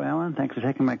 Alex. Hello, Alan. Thanks for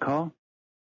taking my call.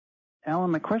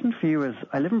 Alan, my question for you is,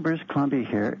 I live in British Columbia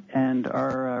here, and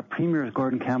our Premier is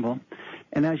Gordon Campbell.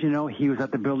 And as you know, he was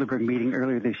at the Bilderberg meeting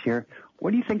earlier this year.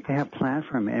 What do you think they have planned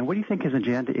for him, and what do you think his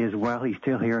agenda is while he's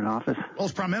still here in office? Well,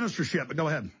 it's prime ministership, but go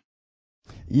ahead.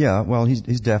 Yeah, well, he's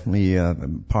definitely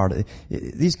part of it.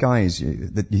 These guys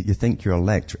that you think you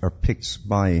elect are picked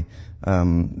by, we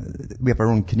have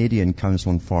our own Canadian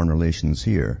Council on Foreign Relations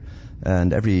here,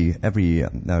 and every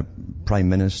prime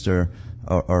minister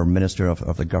or minister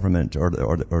of the government or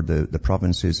the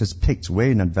provinces is picked way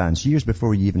in advance, years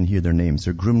before you even hear their names.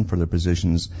 They're groomed for their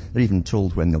positions. They're even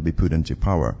told when they'll be put into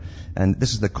power. And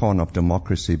this is the con of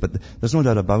democracy. But there's no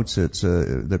doubt about it.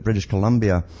 The British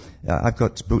Columbia, I've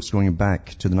got books going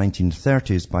back to the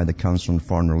 1930s by the Council on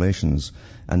Foreign Relations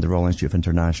and the Royal Institute of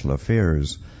International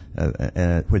Affairs,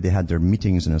 where they had their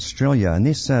meetings in Australia. And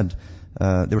they said,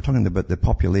 they were talking about the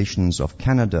populations of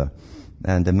Canada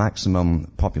and the maximum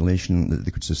population that they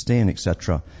could sustain,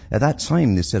 etc. At that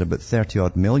time, they said about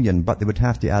 30-odd million, but they would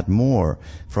have to add more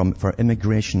for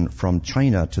immigration from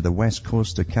China to the west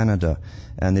coast of Canada.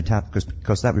 And they'd have,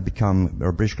 because that would become,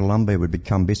 or British Columbia would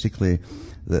become basically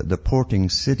the porting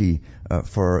city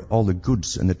for all the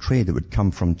goods and the trade that would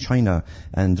come from China,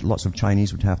 and lots of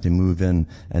Chinese would have to move in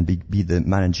and be the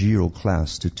managerial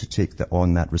class to take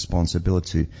on that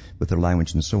responsibility with their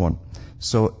language and so on.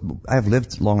 So I've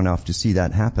lived long enough to see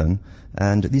that happen,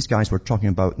 And these guys were talking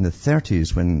about in the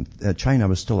 30s when China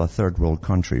was still a third world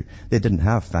country. They didn't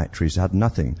have factories, they had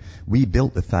nothing. We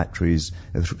built the factories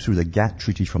through the GATT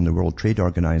Treaty from the World Trade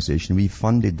Organization. We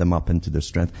funded them up into their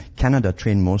strength. Canada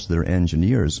trained most of their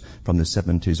engineers from the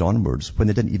 70s onwards when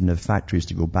they didn't even have factories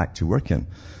to go back to work in.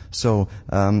 So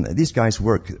these guys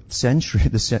work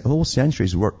the whole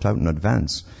century's worked out in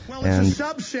advance. Well, it's a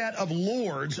subset of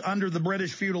lords under the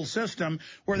British feudal system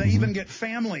where they even get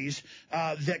families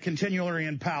that continually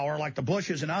in power, like the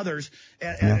Bushes and others,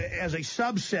 as a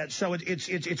subset. So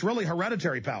it's really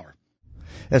hereditary power.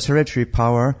 It's hereditary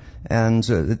power, and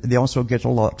they also get a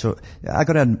lot. I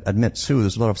got to admit, too,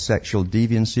 there's a lot of sexual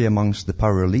deviancy amongst the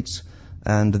power elites.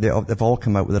 And they've all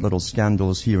come out with little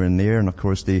scandals here and there, and of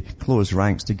course they close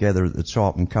ranks together at the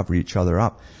top and cover each other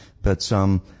up. But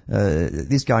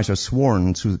these guys are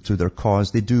sworn to their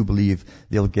cause. They do believe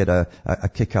they'll get a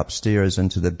kick upstairs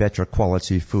into the better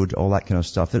quality food, all that kind of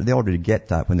stuff. They already get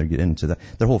that when they get into that.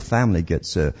 Their whole family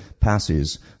gets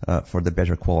passes for the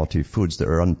better quality foods that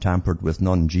are untampered with,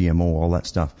 non-GMO, all that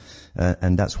stuff.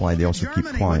 And that's why they also keep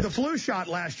quiet. With the flu shot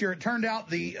last year, it turned out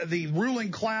the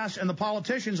ruling class and the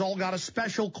politicians all got a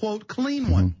special, quote, clean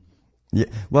one. Yeah.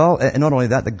 Well, and not only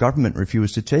that, the government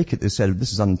refused to take it. They said,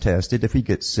 this is untested. If we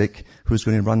get sick, who's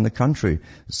going to run the country?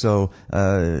 So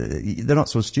they're not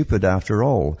so stupid after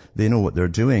all. They know what they're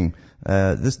doing.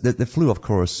 The flu, of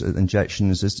course,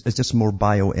 injections is just more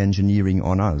bioengineering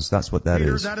on us. That's what that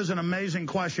Peter, is. that is an amazing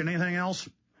question. Anything else?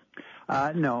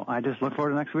 No, I just look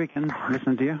forward to next week and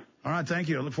listen to you. All right, thank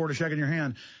you. I look forward to shaking your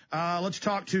hand. Let's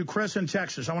talk to Chris in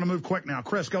Texas. I want to move quick now.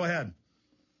 Chris, go ahead.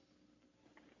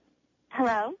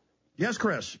 Hello? Yes,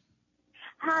 Chris.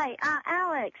 Hi,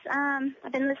 Alex.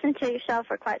 I've been listening to your show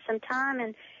for quite some time,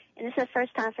 and this is the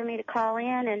first time for me to call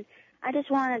in, and I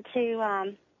just wanted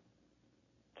to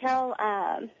tell,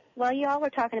 you all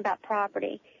were talking about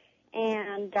property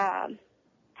and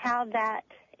how that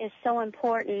is so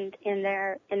important in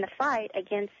the fight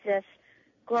against this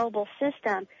global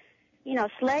system. You know,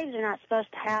 slaves are not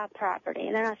supposed to have property.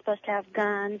 They're not supposed to have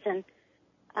guns. And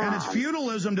it's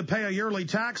feudalism to pay a yearly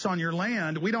tax on your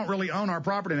land. We don't really own our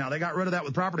property now. They got rid of that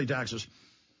with property taxes.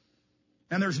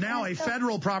 And there's now a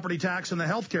federal property tax in the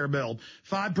health care bill,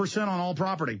 5% on all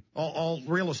property, all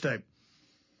real estate.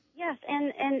 Yes,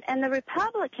 and the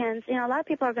Republicans, you know, a lot of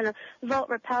people are going to vote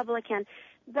Republican,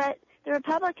 but the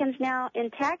Republicans now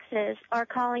in Texas are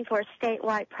calling for a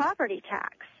statewide property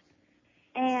tax.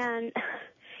 And,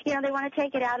 you know, they want to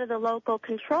take it out of the local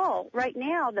control. Right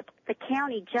now, the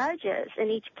county judges in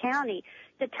each county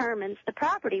determines the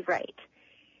property rate.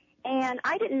 And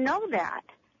I didn't know that.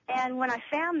 And when I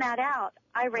found that out,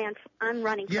 I'm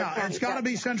running for county it's got to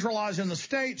be centralized in the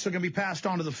state, so it can be passed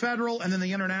on to the federal and then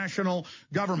the international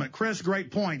government. Chris,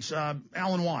 great points.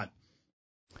 Alan Watt.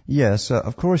 Yes,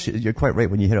 of course, you're quite right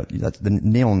when you hit the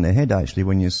nail on the head, actually,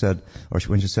 when you said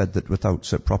that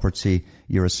without property,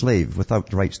 you're a slave.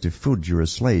 Without rights to food, you're a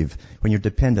slave. When you're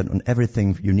dependent on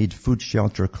everything you need, food,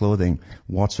 shelter, clothing,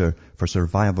 water, for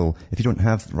survival, if you don't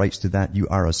have rights to that, you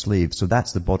are a slave. So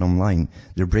that's the bottom line.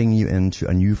 They're bringing you into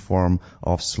a new form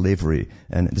of slavery.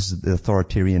 And this is the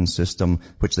authoritarian system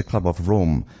which the Club of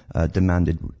Rome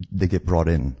demanded they get brought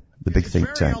in. The big think tank.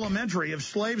 It's very elementary. If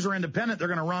slaves are independent, they're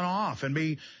going to run off and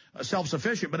be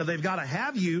self-sufficient. But if they've got to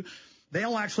have you,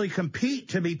 they'll actually compete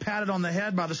to be patted on the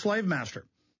head by the slave master.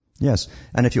 Yes,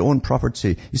 and if you own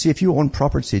property, you see, if you own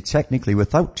property technically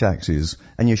without taxes,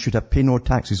 and you should have pay no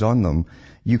taxes on them,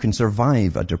 you can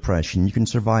survive a depression. You can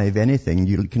survive anything.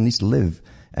 You can at least live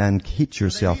and heat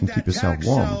yourself and keep yourself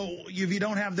warm. So if you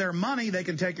don't have their money, they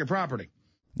can take your property.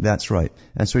 That's right.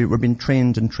 And so we're being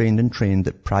trained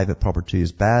that private property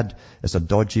is bad, it's a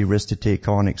dodgy risk to take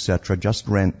on, etc. Just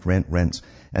rent.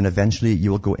 And eventually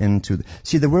you will go into...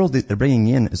 See, the world that they're bringing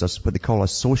in is what they call a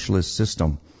socialist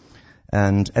system.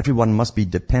 And everyone must be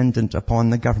dependent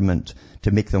upon the government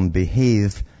to make them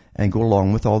behave and go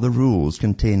along with all the rules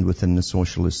contained within the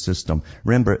socialist system.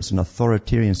 Remember, it's an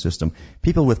authoritarian system.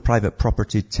 People with private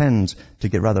property tend to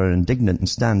get rather indignant and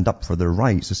stand up for their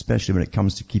rights, especially when it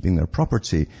comes to keeping their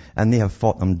property, and they have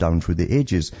fought them down through the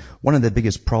ages. One of the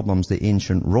biggest problems the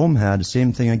ancient Rome had,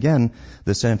 same thing again,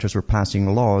 the senators were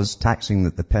passing laws taxing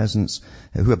the peasants,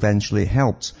 who eventually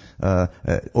helped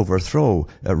overthrow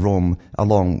Rome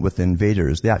along with the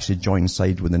invaders. They actually joined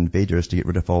side with invaders to get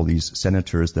rid of all these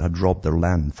senators that had robbed their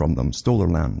land from them, stole their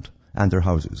land and their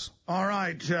houses. All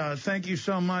right. Thank you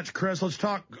so much, Chris. Let's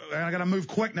talk. I got to move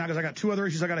quick now because I got two other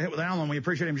issues I got to hit with Alan. We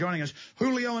appreciate him joining us.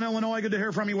 Julio in Illinois, good to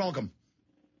hear from you. Welcome.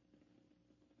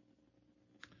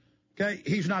 Okay,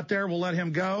 he's not there. We'll let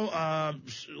him go.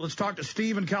 Let's talk to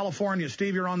Steve in California.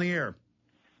 Steve, you're on the air.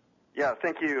 Yeah,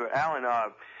 thank you, Alan.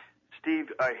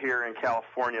 Steve here in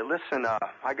California. Listen,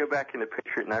 I go back into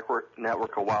Patriot Network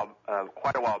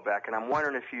quite a while back, and I'm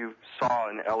wondering if you saw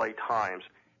in the L.A. Times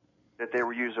that they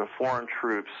were using foreign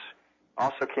troops.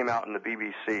 Also came out in the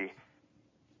BBC.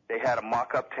 They had a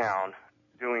mock-up town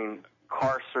doing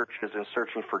car searches and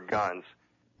searching for guns.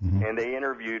 Mm-hmm. And they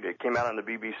interviewed, it came out on the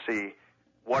BBC,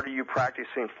 what are you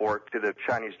practicing for, to the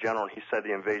Chinese general? And he said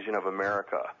the invasion of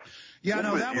America. Yeah,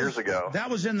 that was years ago.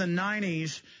 That was in the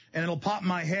 90s, and it'll pop in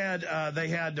my head. They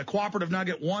had Cooperative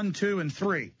Nugget 1, 2, and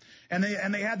 3. And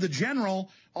they had the general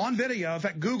on video. In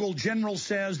fact, Google General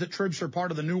says that troops are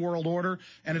part of the New World Order,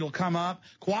 and it'll come up.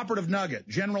 Cooperative Nugget,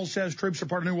 General says troops are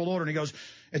part of the New World Order, and he goes,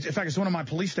 in fact, it's one of my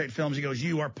police state films. He goes,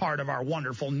 you are part of our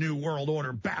wonderful New World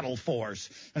Order battle force.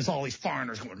 And it's all these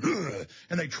foreigners going, ugh,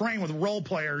 and they train with role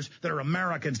players that are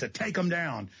Americans to take them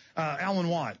down. Alan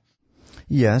Watt.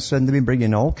 Yes, and they've been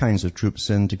bringing all kinds of troops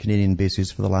into Canadian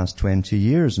bases for the last 20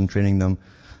 years and training them.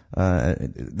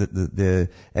 The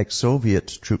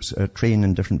ex-Soviet troops train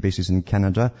in different bases in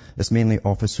Canada. It's mainly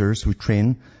officers who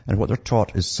train, and what they're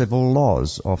taught is civil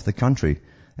laws of the country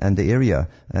and the area,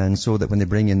 and so that when they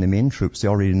bring in the main troops, they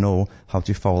already know how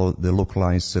to follow the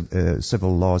localized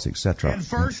civil laws, etc. And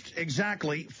first,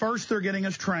 they're getting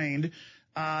us trained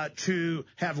to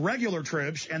have regular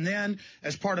troops, and then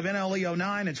as part of NLE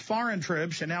 09, it's foreign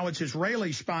troops, and now it's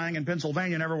Israeli spying in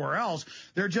Pennsylvania and everywhere else.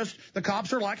 The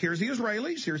cops are like, here's the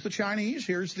Israelis, here's the Chinese,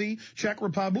 here's the Czech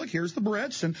Republic, here's the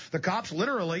Brits, and the cops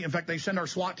literally, in fact, they send our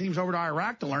SWAT teams over to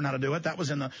Iraq to learn how to do it. That was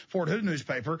in the Fort Hood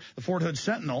newspaper, the Fort Hood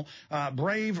Sentinel.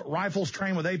 Brave rifles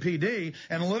trained with APD,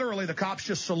 and literally the cops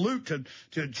just salute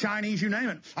to Chinese, you name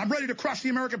it. I'm ready to crush the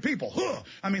American people. Huh.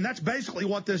 I mean, that's basically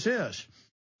what this is.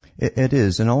 It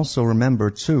is, and also remember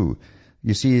too,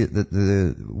 you see that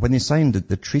when they signed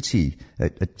the treaty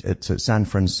at San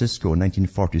Francisco in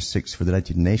 1946 for the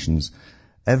United Nations,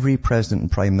 every president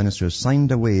and prime minister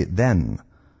signed away then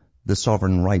the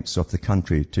sovereign rights of the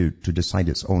country to decide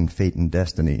its own fate and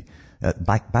destiny.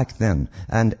 Back then,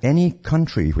 and any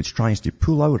country which tries to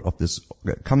pull out of this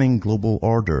coming global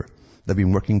order that we've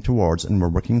been working towards, and we're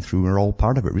working through, we're all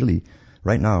part of it really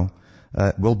right now.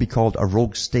 Will be called a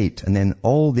rogue state, and then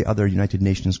all the other United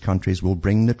Nations countries will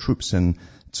bring the troops in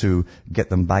to get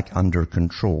them back under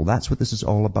control. That's what this is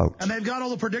all about. And they've got all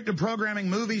the predictive programming,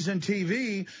 movies and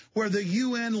TV, where the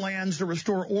UN lands to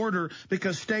restore order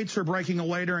because states are breaking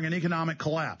away during an economic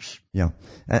collapse. Yeah.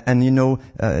 And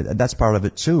that's part of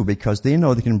it too, because they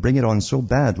know they can bring it on so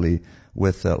badly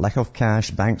with lack of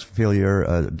cash, banks failure,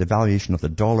 devaluation of the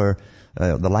dollar,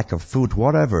 the lack of food,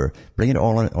 whatever, bring it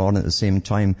all on at the same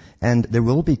time. And there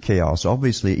will be chaos,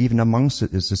 obviously, even amongst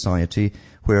society,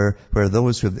 where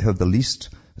those who have the least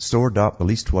stored up, the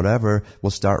least whatever, will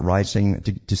start rioting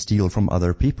to steal from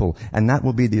other people. And that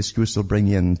will be the excuse they'll bring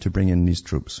in these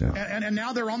troops. Yeah. And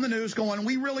now they're on the news going,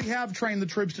 we really have trained the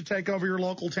troops to take over your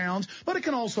local towns, but it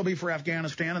can also be for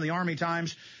Afghanistan. And the Army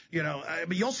Times,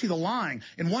 but you'll see the lying.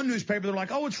 In one newspaper, they're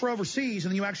like, oh, it's for overseas.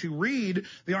 And then you actually read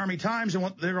the Army Times,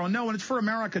 and they're going, no, and it's for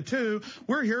America too.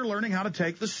 We're here learning how to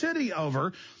take the city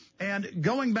over. And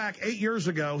going back 8 years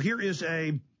ago, here is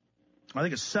I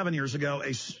think it's 7 years ago,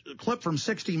 a clip from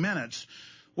 60 Minutes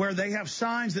where they have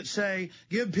signs that say,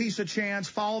 give peace a chance,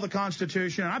 follow the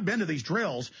Constitution. And I've been to these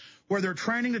drills where they're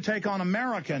training to take on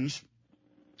Americans.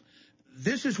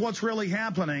 This is what's really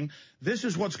happening. This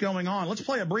is what's going on. Let's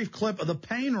play a brief clip of the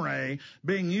pain ray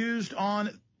being used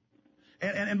on.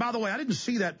 And by the way, I didn't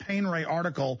see that pain ray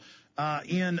article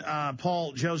in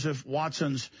Paul Joseph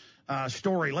Watson's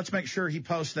story. Let's make sure he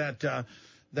posts that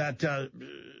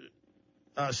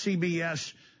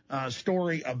CBS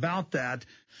story about that.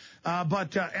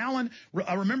 But Alan,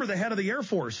 remember the head of the Air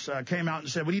Force came out and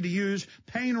said we need to use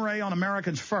pain ray on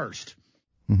Americans first.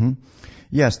 Mm-hmm.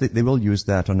 Yes, they will use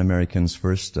that on Americans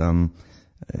first.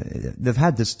 They've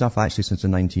had this stuff actually since the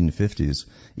 1950s,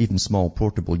 even small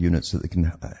portable units that they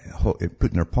can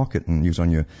put in their pocket and use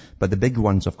on you. But the big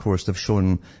ones, of course, they've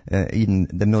shown, even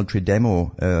the military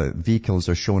demo vehicles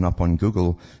are showing up on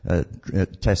Google,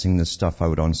 testing this stuff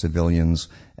out on civilians.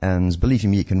 And believe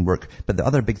me, it can work. But the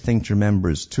other big thing to remember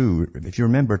is, too, if you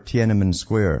remember Tiananmen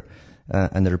Square,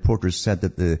 and the reporters said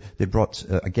that they brought,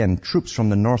 again, troops from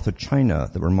the north of China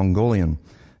that were Mongolian,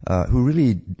 who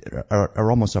really are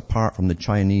almost apart from the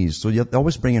Chinese. So they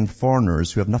always bring in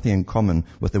foreigners who have nothing in common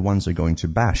with the ones they're going to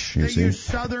bash, you see. They use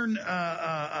southern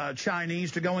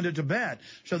Chinese to go into Tibet.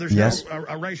 So there's no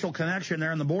a racial connection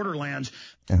there in the borderlands.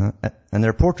 And the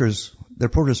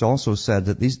reporters also said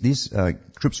that these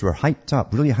troops were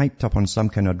really hyped up on some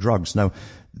kind of drugs. Now,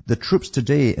 the troops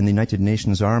today in the United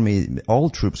Nations Army, all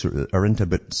troops are into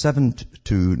about 7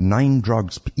 to 9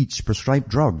 drugs, each prescribed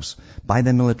drugs by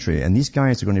the military. And these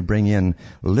guys are going to bring in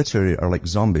literally are like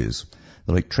zombies.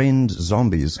 They're like trained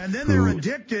zombies. And then they're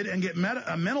addicted and get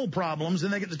mental problems.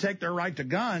 Then they get to take their right to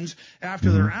guns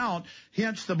after they're out.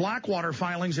 Hence the Blackwater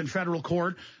filings in federal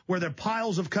court where there are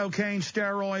piles of cocaine,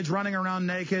 steroids, running around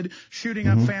naked, shooting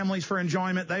up families for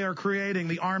enjoyment. They are creating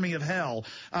the army of hell.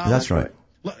 That's right.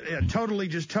 Totally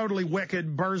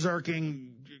wicked,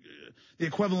 berserking, the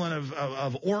equivalent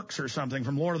of orcs or something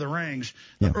from Lord of the Rings,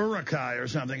 the Uruk-hai or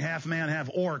something, half man, half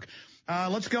orc.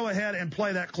 Let's go ahead and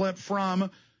play that clip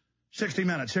from 60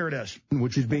 Minutes. Here it is.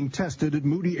 Which is being tested at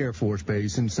Moody Air Force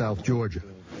Base in South Georgia.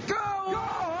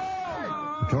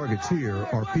 The targets here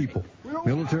are people,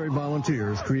 military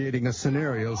volunteers creating a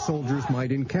scenario soldiers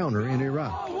might encounter in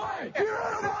Iraq.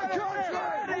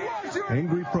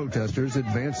 Angry protesters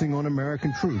advancing on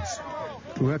American troops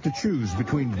who have to choose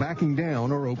between backing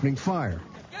down or opening fire.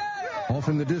 Off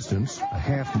in the distance, a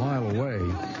half mile away,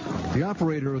 the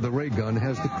operator of the ray gun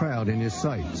has the crowd in his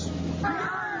sights.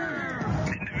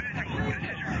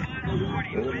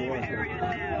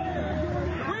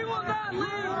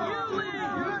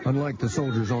 Unlike the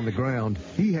soldiers on the ground,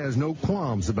 he has no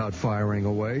qualms about firing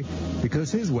away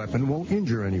because his weapon won't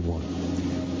injure anyone.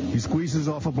 He squeezes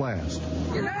off a blast.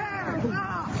 Get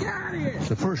out! Get out of here!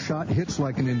 The first shot hits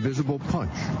like an invisible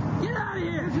punch. Get out of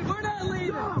here! We're not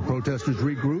leaving! The protesters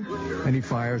regroup, and he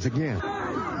fires again.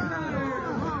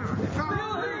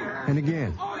 And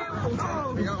again.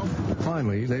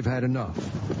 Finally, they've had enough.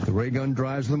 The ray gun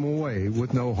drives them away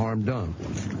with no harm done.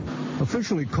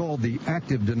 Officially called the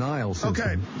active denial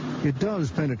system, it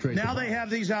does penetrate. Now they have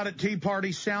these out at Tea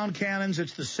Party, sound cannons.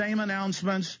 It's the same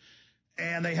announcements.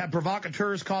 And they have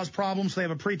provocateurs cause problems. They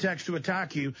have a pretext to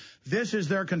attack you. This is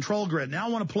their control grid. Now I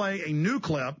want to play a new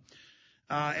clip.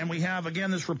 And we have, again,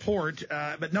 this report.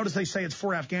 But notice they say it's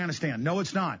for Afghanistan. No,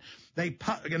 it's not.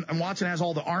 And Watson has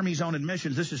all the Army's own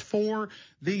admissions. This is for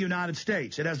the United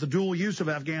States. It has the dual use of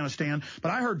Afghanistan.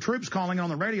 But I heard troops calling on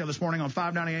the radio this morning on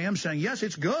 590 AM saying, yes,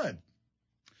 it's good.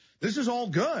 This is all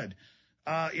good.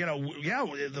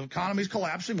 The economy's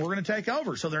collapsing. We're going to take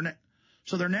over. So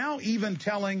they're now even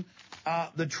telling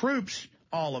the troops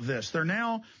all of this. They're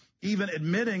now even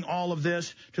admitting all of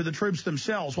this to the troops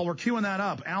themselves. Well, we're queuing that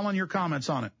up. Alan, your comments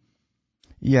on it.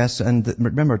 Yes, and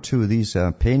remember, too, these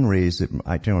pain rays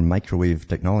on microwave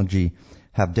technology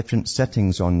have different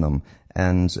settings on them.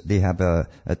 And they have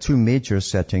two major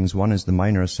settings. One is the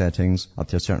minor settings up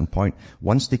to a certain point.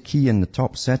 Once they key in the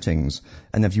top settings,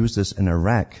 and they've used this in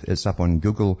Iraq, it's up on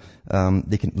Google,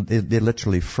 they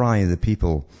literally fry the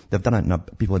people. They've done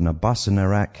it people in a bus in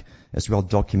Iraq. It's well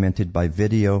documented by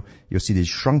video. You'll see these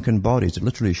shrunken bodies. It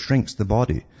literally shrinks the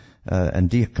body. And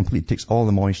completely takes all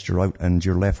the moisture out, and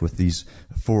you're left with these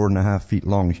 4.5 feet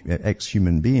long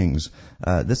ex-human beings.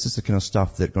 This is the kind of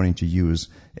stuff they're going to use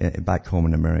back home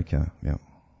in America. Yeah.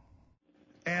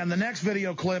 And the next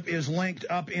video clip is linked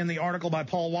up in the article by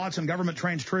Paul Watson. Government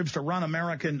trains troops to run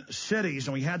American cities,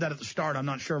 and we had that at the start. I'm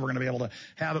not sure if we're going to be able to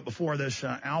have it before this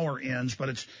hour ends,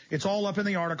 but it's all up in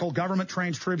the article. Government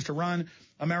trains troops to run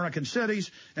American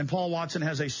cities, and Paul Watson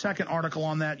has a second article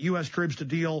on that, U.S. troops to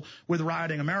deal with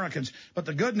rioting Americans. But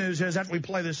the good news is, after we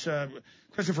play this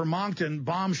Christopher Monckton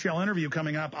bombshell interview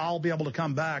coming up, I'll be able to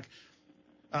come back.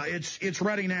 It's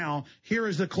ready now. Here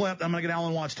is the clip. I'm going to get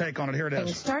Alan Watt's take on it. Here it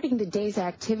is. Starting the day's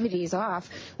activities off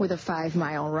with a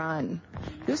 5-mile run.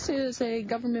 This is a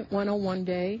Government 101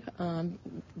 day,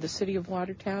 the city of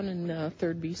Watertown in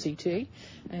 3rd BCT,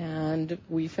 and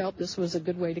we felt this was a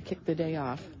good way to kick the day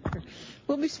off.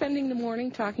 We'll be spending the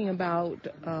morning talking about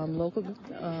local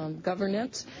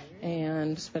governance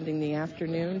and spending the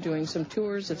afternoon doing some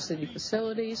tours of city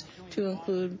facilities to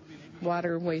include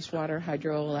water, wastewater,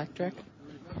 hydroelectric.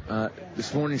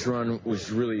 This morning's run was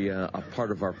really a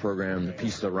part of our program, the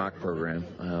Peace of the Rock program.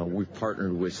 We've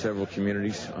partnered with several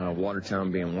communities,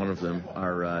 Watertown being one of them.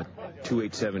 Our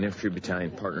 287 Infantry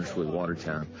Battalion partners with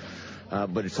Watertown.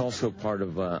 But it's also part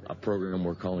of a program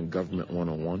we're calling Government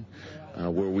 101,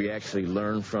 where we actually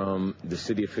learn from the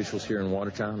city officials here in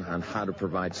Watertown on how to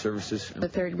provide services. The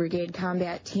 3rd Brigade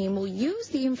Combat Team will use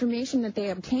the information that they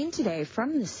obtained today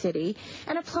from the city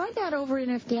and apply that over in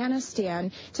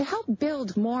Afghanistan to help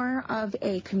build more of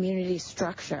a community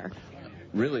structure.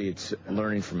 really it's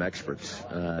learning from experts.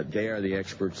 They are the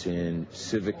experts in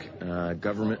civic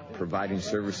government, providing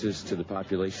services to the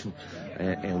population,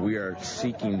 and we are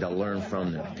seeking to learn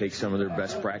from them, take some of their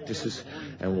best practices,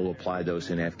 and we'll apply those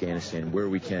in Afghanistan where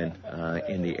we can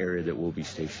in the area that we'll be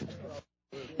stationed.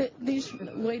 These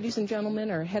ladies and gentlemen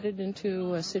are headed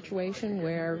into a situation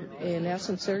where, in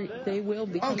essence, they will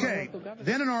become okay. local government.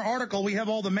 Then in our article, we have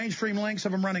all the mainstream links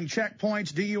of them running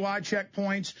checkpoints, DUI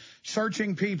checkpoints,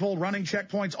 searching people, running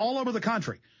checkpoints all over the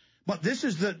country. But this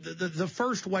is the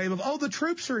first wave of, the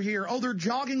troops are here. They're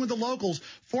jogging with the locals,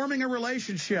 forming a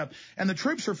relationship. And the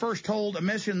troops are first told a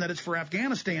mission that it's for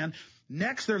Afghanistan.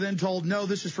 Next, they're then told, no,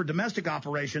 this is for domestic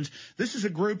operations. This is a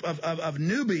group of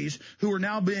newbies who are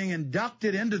now being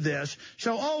inducted into this.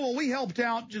 So, we helped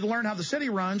out to learn how the city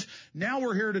runs. Now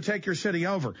we're here to take your city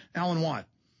over. Alan Watt.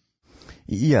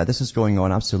 Yeah, this is going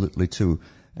on absolutely too.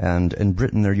 And in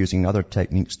Britain, they're using other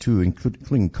techniques too,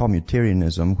 including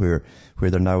communitarianism, where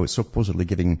they're now supposedly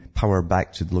giving power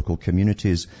back to the local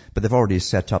communities. But they've already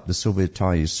set up the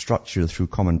Sovietized structure through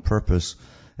common purpose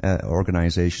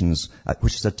organizations,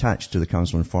 which is attached to the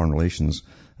Council on Foreign Relations,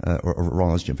 or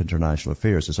Royal Institute of International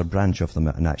Affairs. It's a branch of them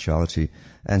in actuality.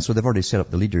 And so they've already set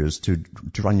up the leaders to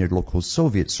run your local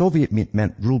Soviet. Soviet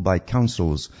meant ruled by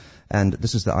councils. And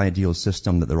this is the ideal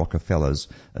system that the Rockefellers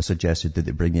suggested that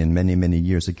they bring in many, many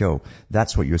years ago.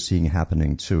 That's what you're seeing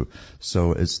happening too.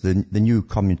 So it's the new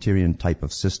communitarian type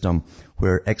of system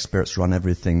where experts run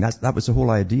everything. That was the whole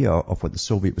idea of what the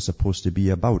Soviet was supposed to be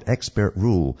about. Expert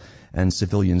rule, and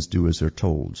civilians do as they're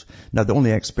told. Now, the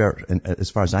only expert, as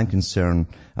far as I'm concerned,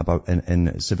 about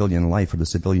in civilian life are the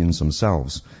civilians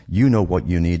themselves. You know what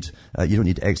you need. You don't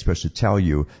need experts to tell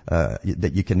you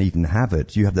that you can even have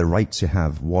it. You have the right to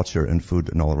have water and food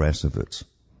and all the rest of it.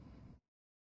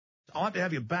 I'll have to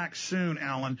have you back soon,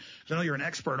 Alan, because I know you're an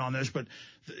expert on this, but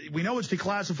we know it's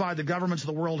declassified. The governments of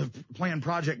the world have planned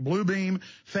Project Bluebeam,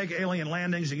 fake alien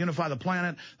landings to unify the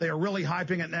planet. They are really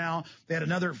hyping it now. They had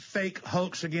another fake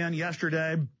hoax again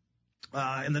yesterday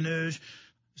in the news,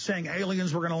 saying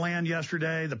aliens were going to land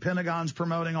yesterday. The Pentagon's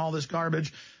promoting all this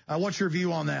garbage. What's your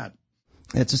view on that?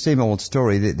 It's the same old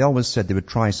story. They always said they would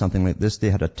try something like this. They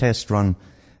had a test run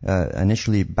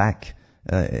initially back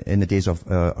in the days of,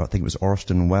 I think it was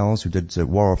Orson Welles, who did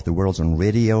War of the Worlds on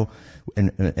radio,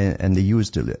 and they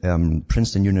used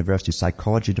Princeton University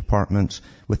Psychology Department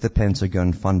with the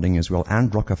Pentagon funding as well,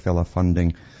 and Rockefeller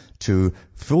funding, to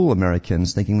fool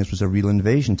Americans thinking this was a real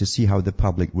invasion, to see how the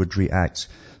public would react.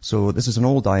 So this is an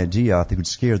old idea. They would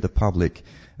scare the public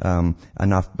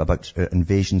enough about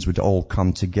invasions would all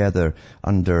come together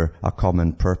under a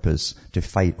common purpose to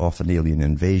fight off an alien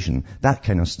invasion. That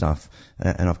kind of stuff.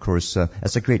 And of course,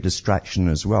 it's a great distraction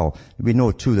as well. We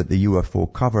know too that the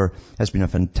UFO cover has been a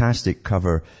fantastic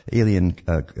cover, alien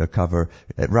cover,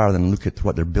 rather than look at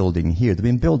what they're building here. They've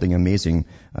been building amazing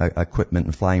equipment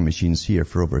and flying machines here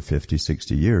for over 50,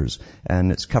 60 years.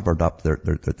 And it's covered up their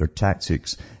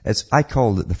tactics. I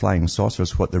call it the flying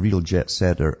saucers, what the real jet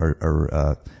set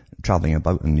are traveling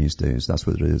about in these days. That's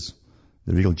what it is.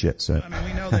 The real jet set. I mean,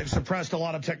 we know they've suppressed a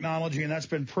lot of technology, and that's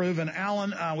been proven.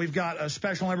 Alan, we've got a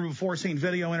special never-before-seen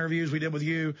video interviews we did with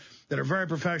you that are very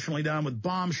professionally done with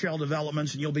bombshell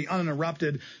developments, and you'll be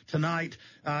uninterrupted tonight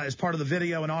as part of the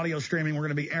video and audio streaming. We're going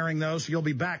to be airing those, so you'll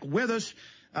be back with us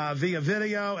via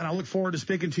video, and I look forward to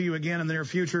speaking to you again in the near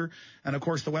future. And, of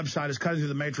course, the website is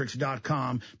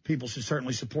cuttingthroughthematrix.com. People should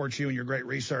certainly support you and your great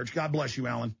research. God bless you,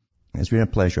 Alan. It's been a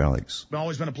pleasure, Alex. It's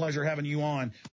always been a pleasure having you on.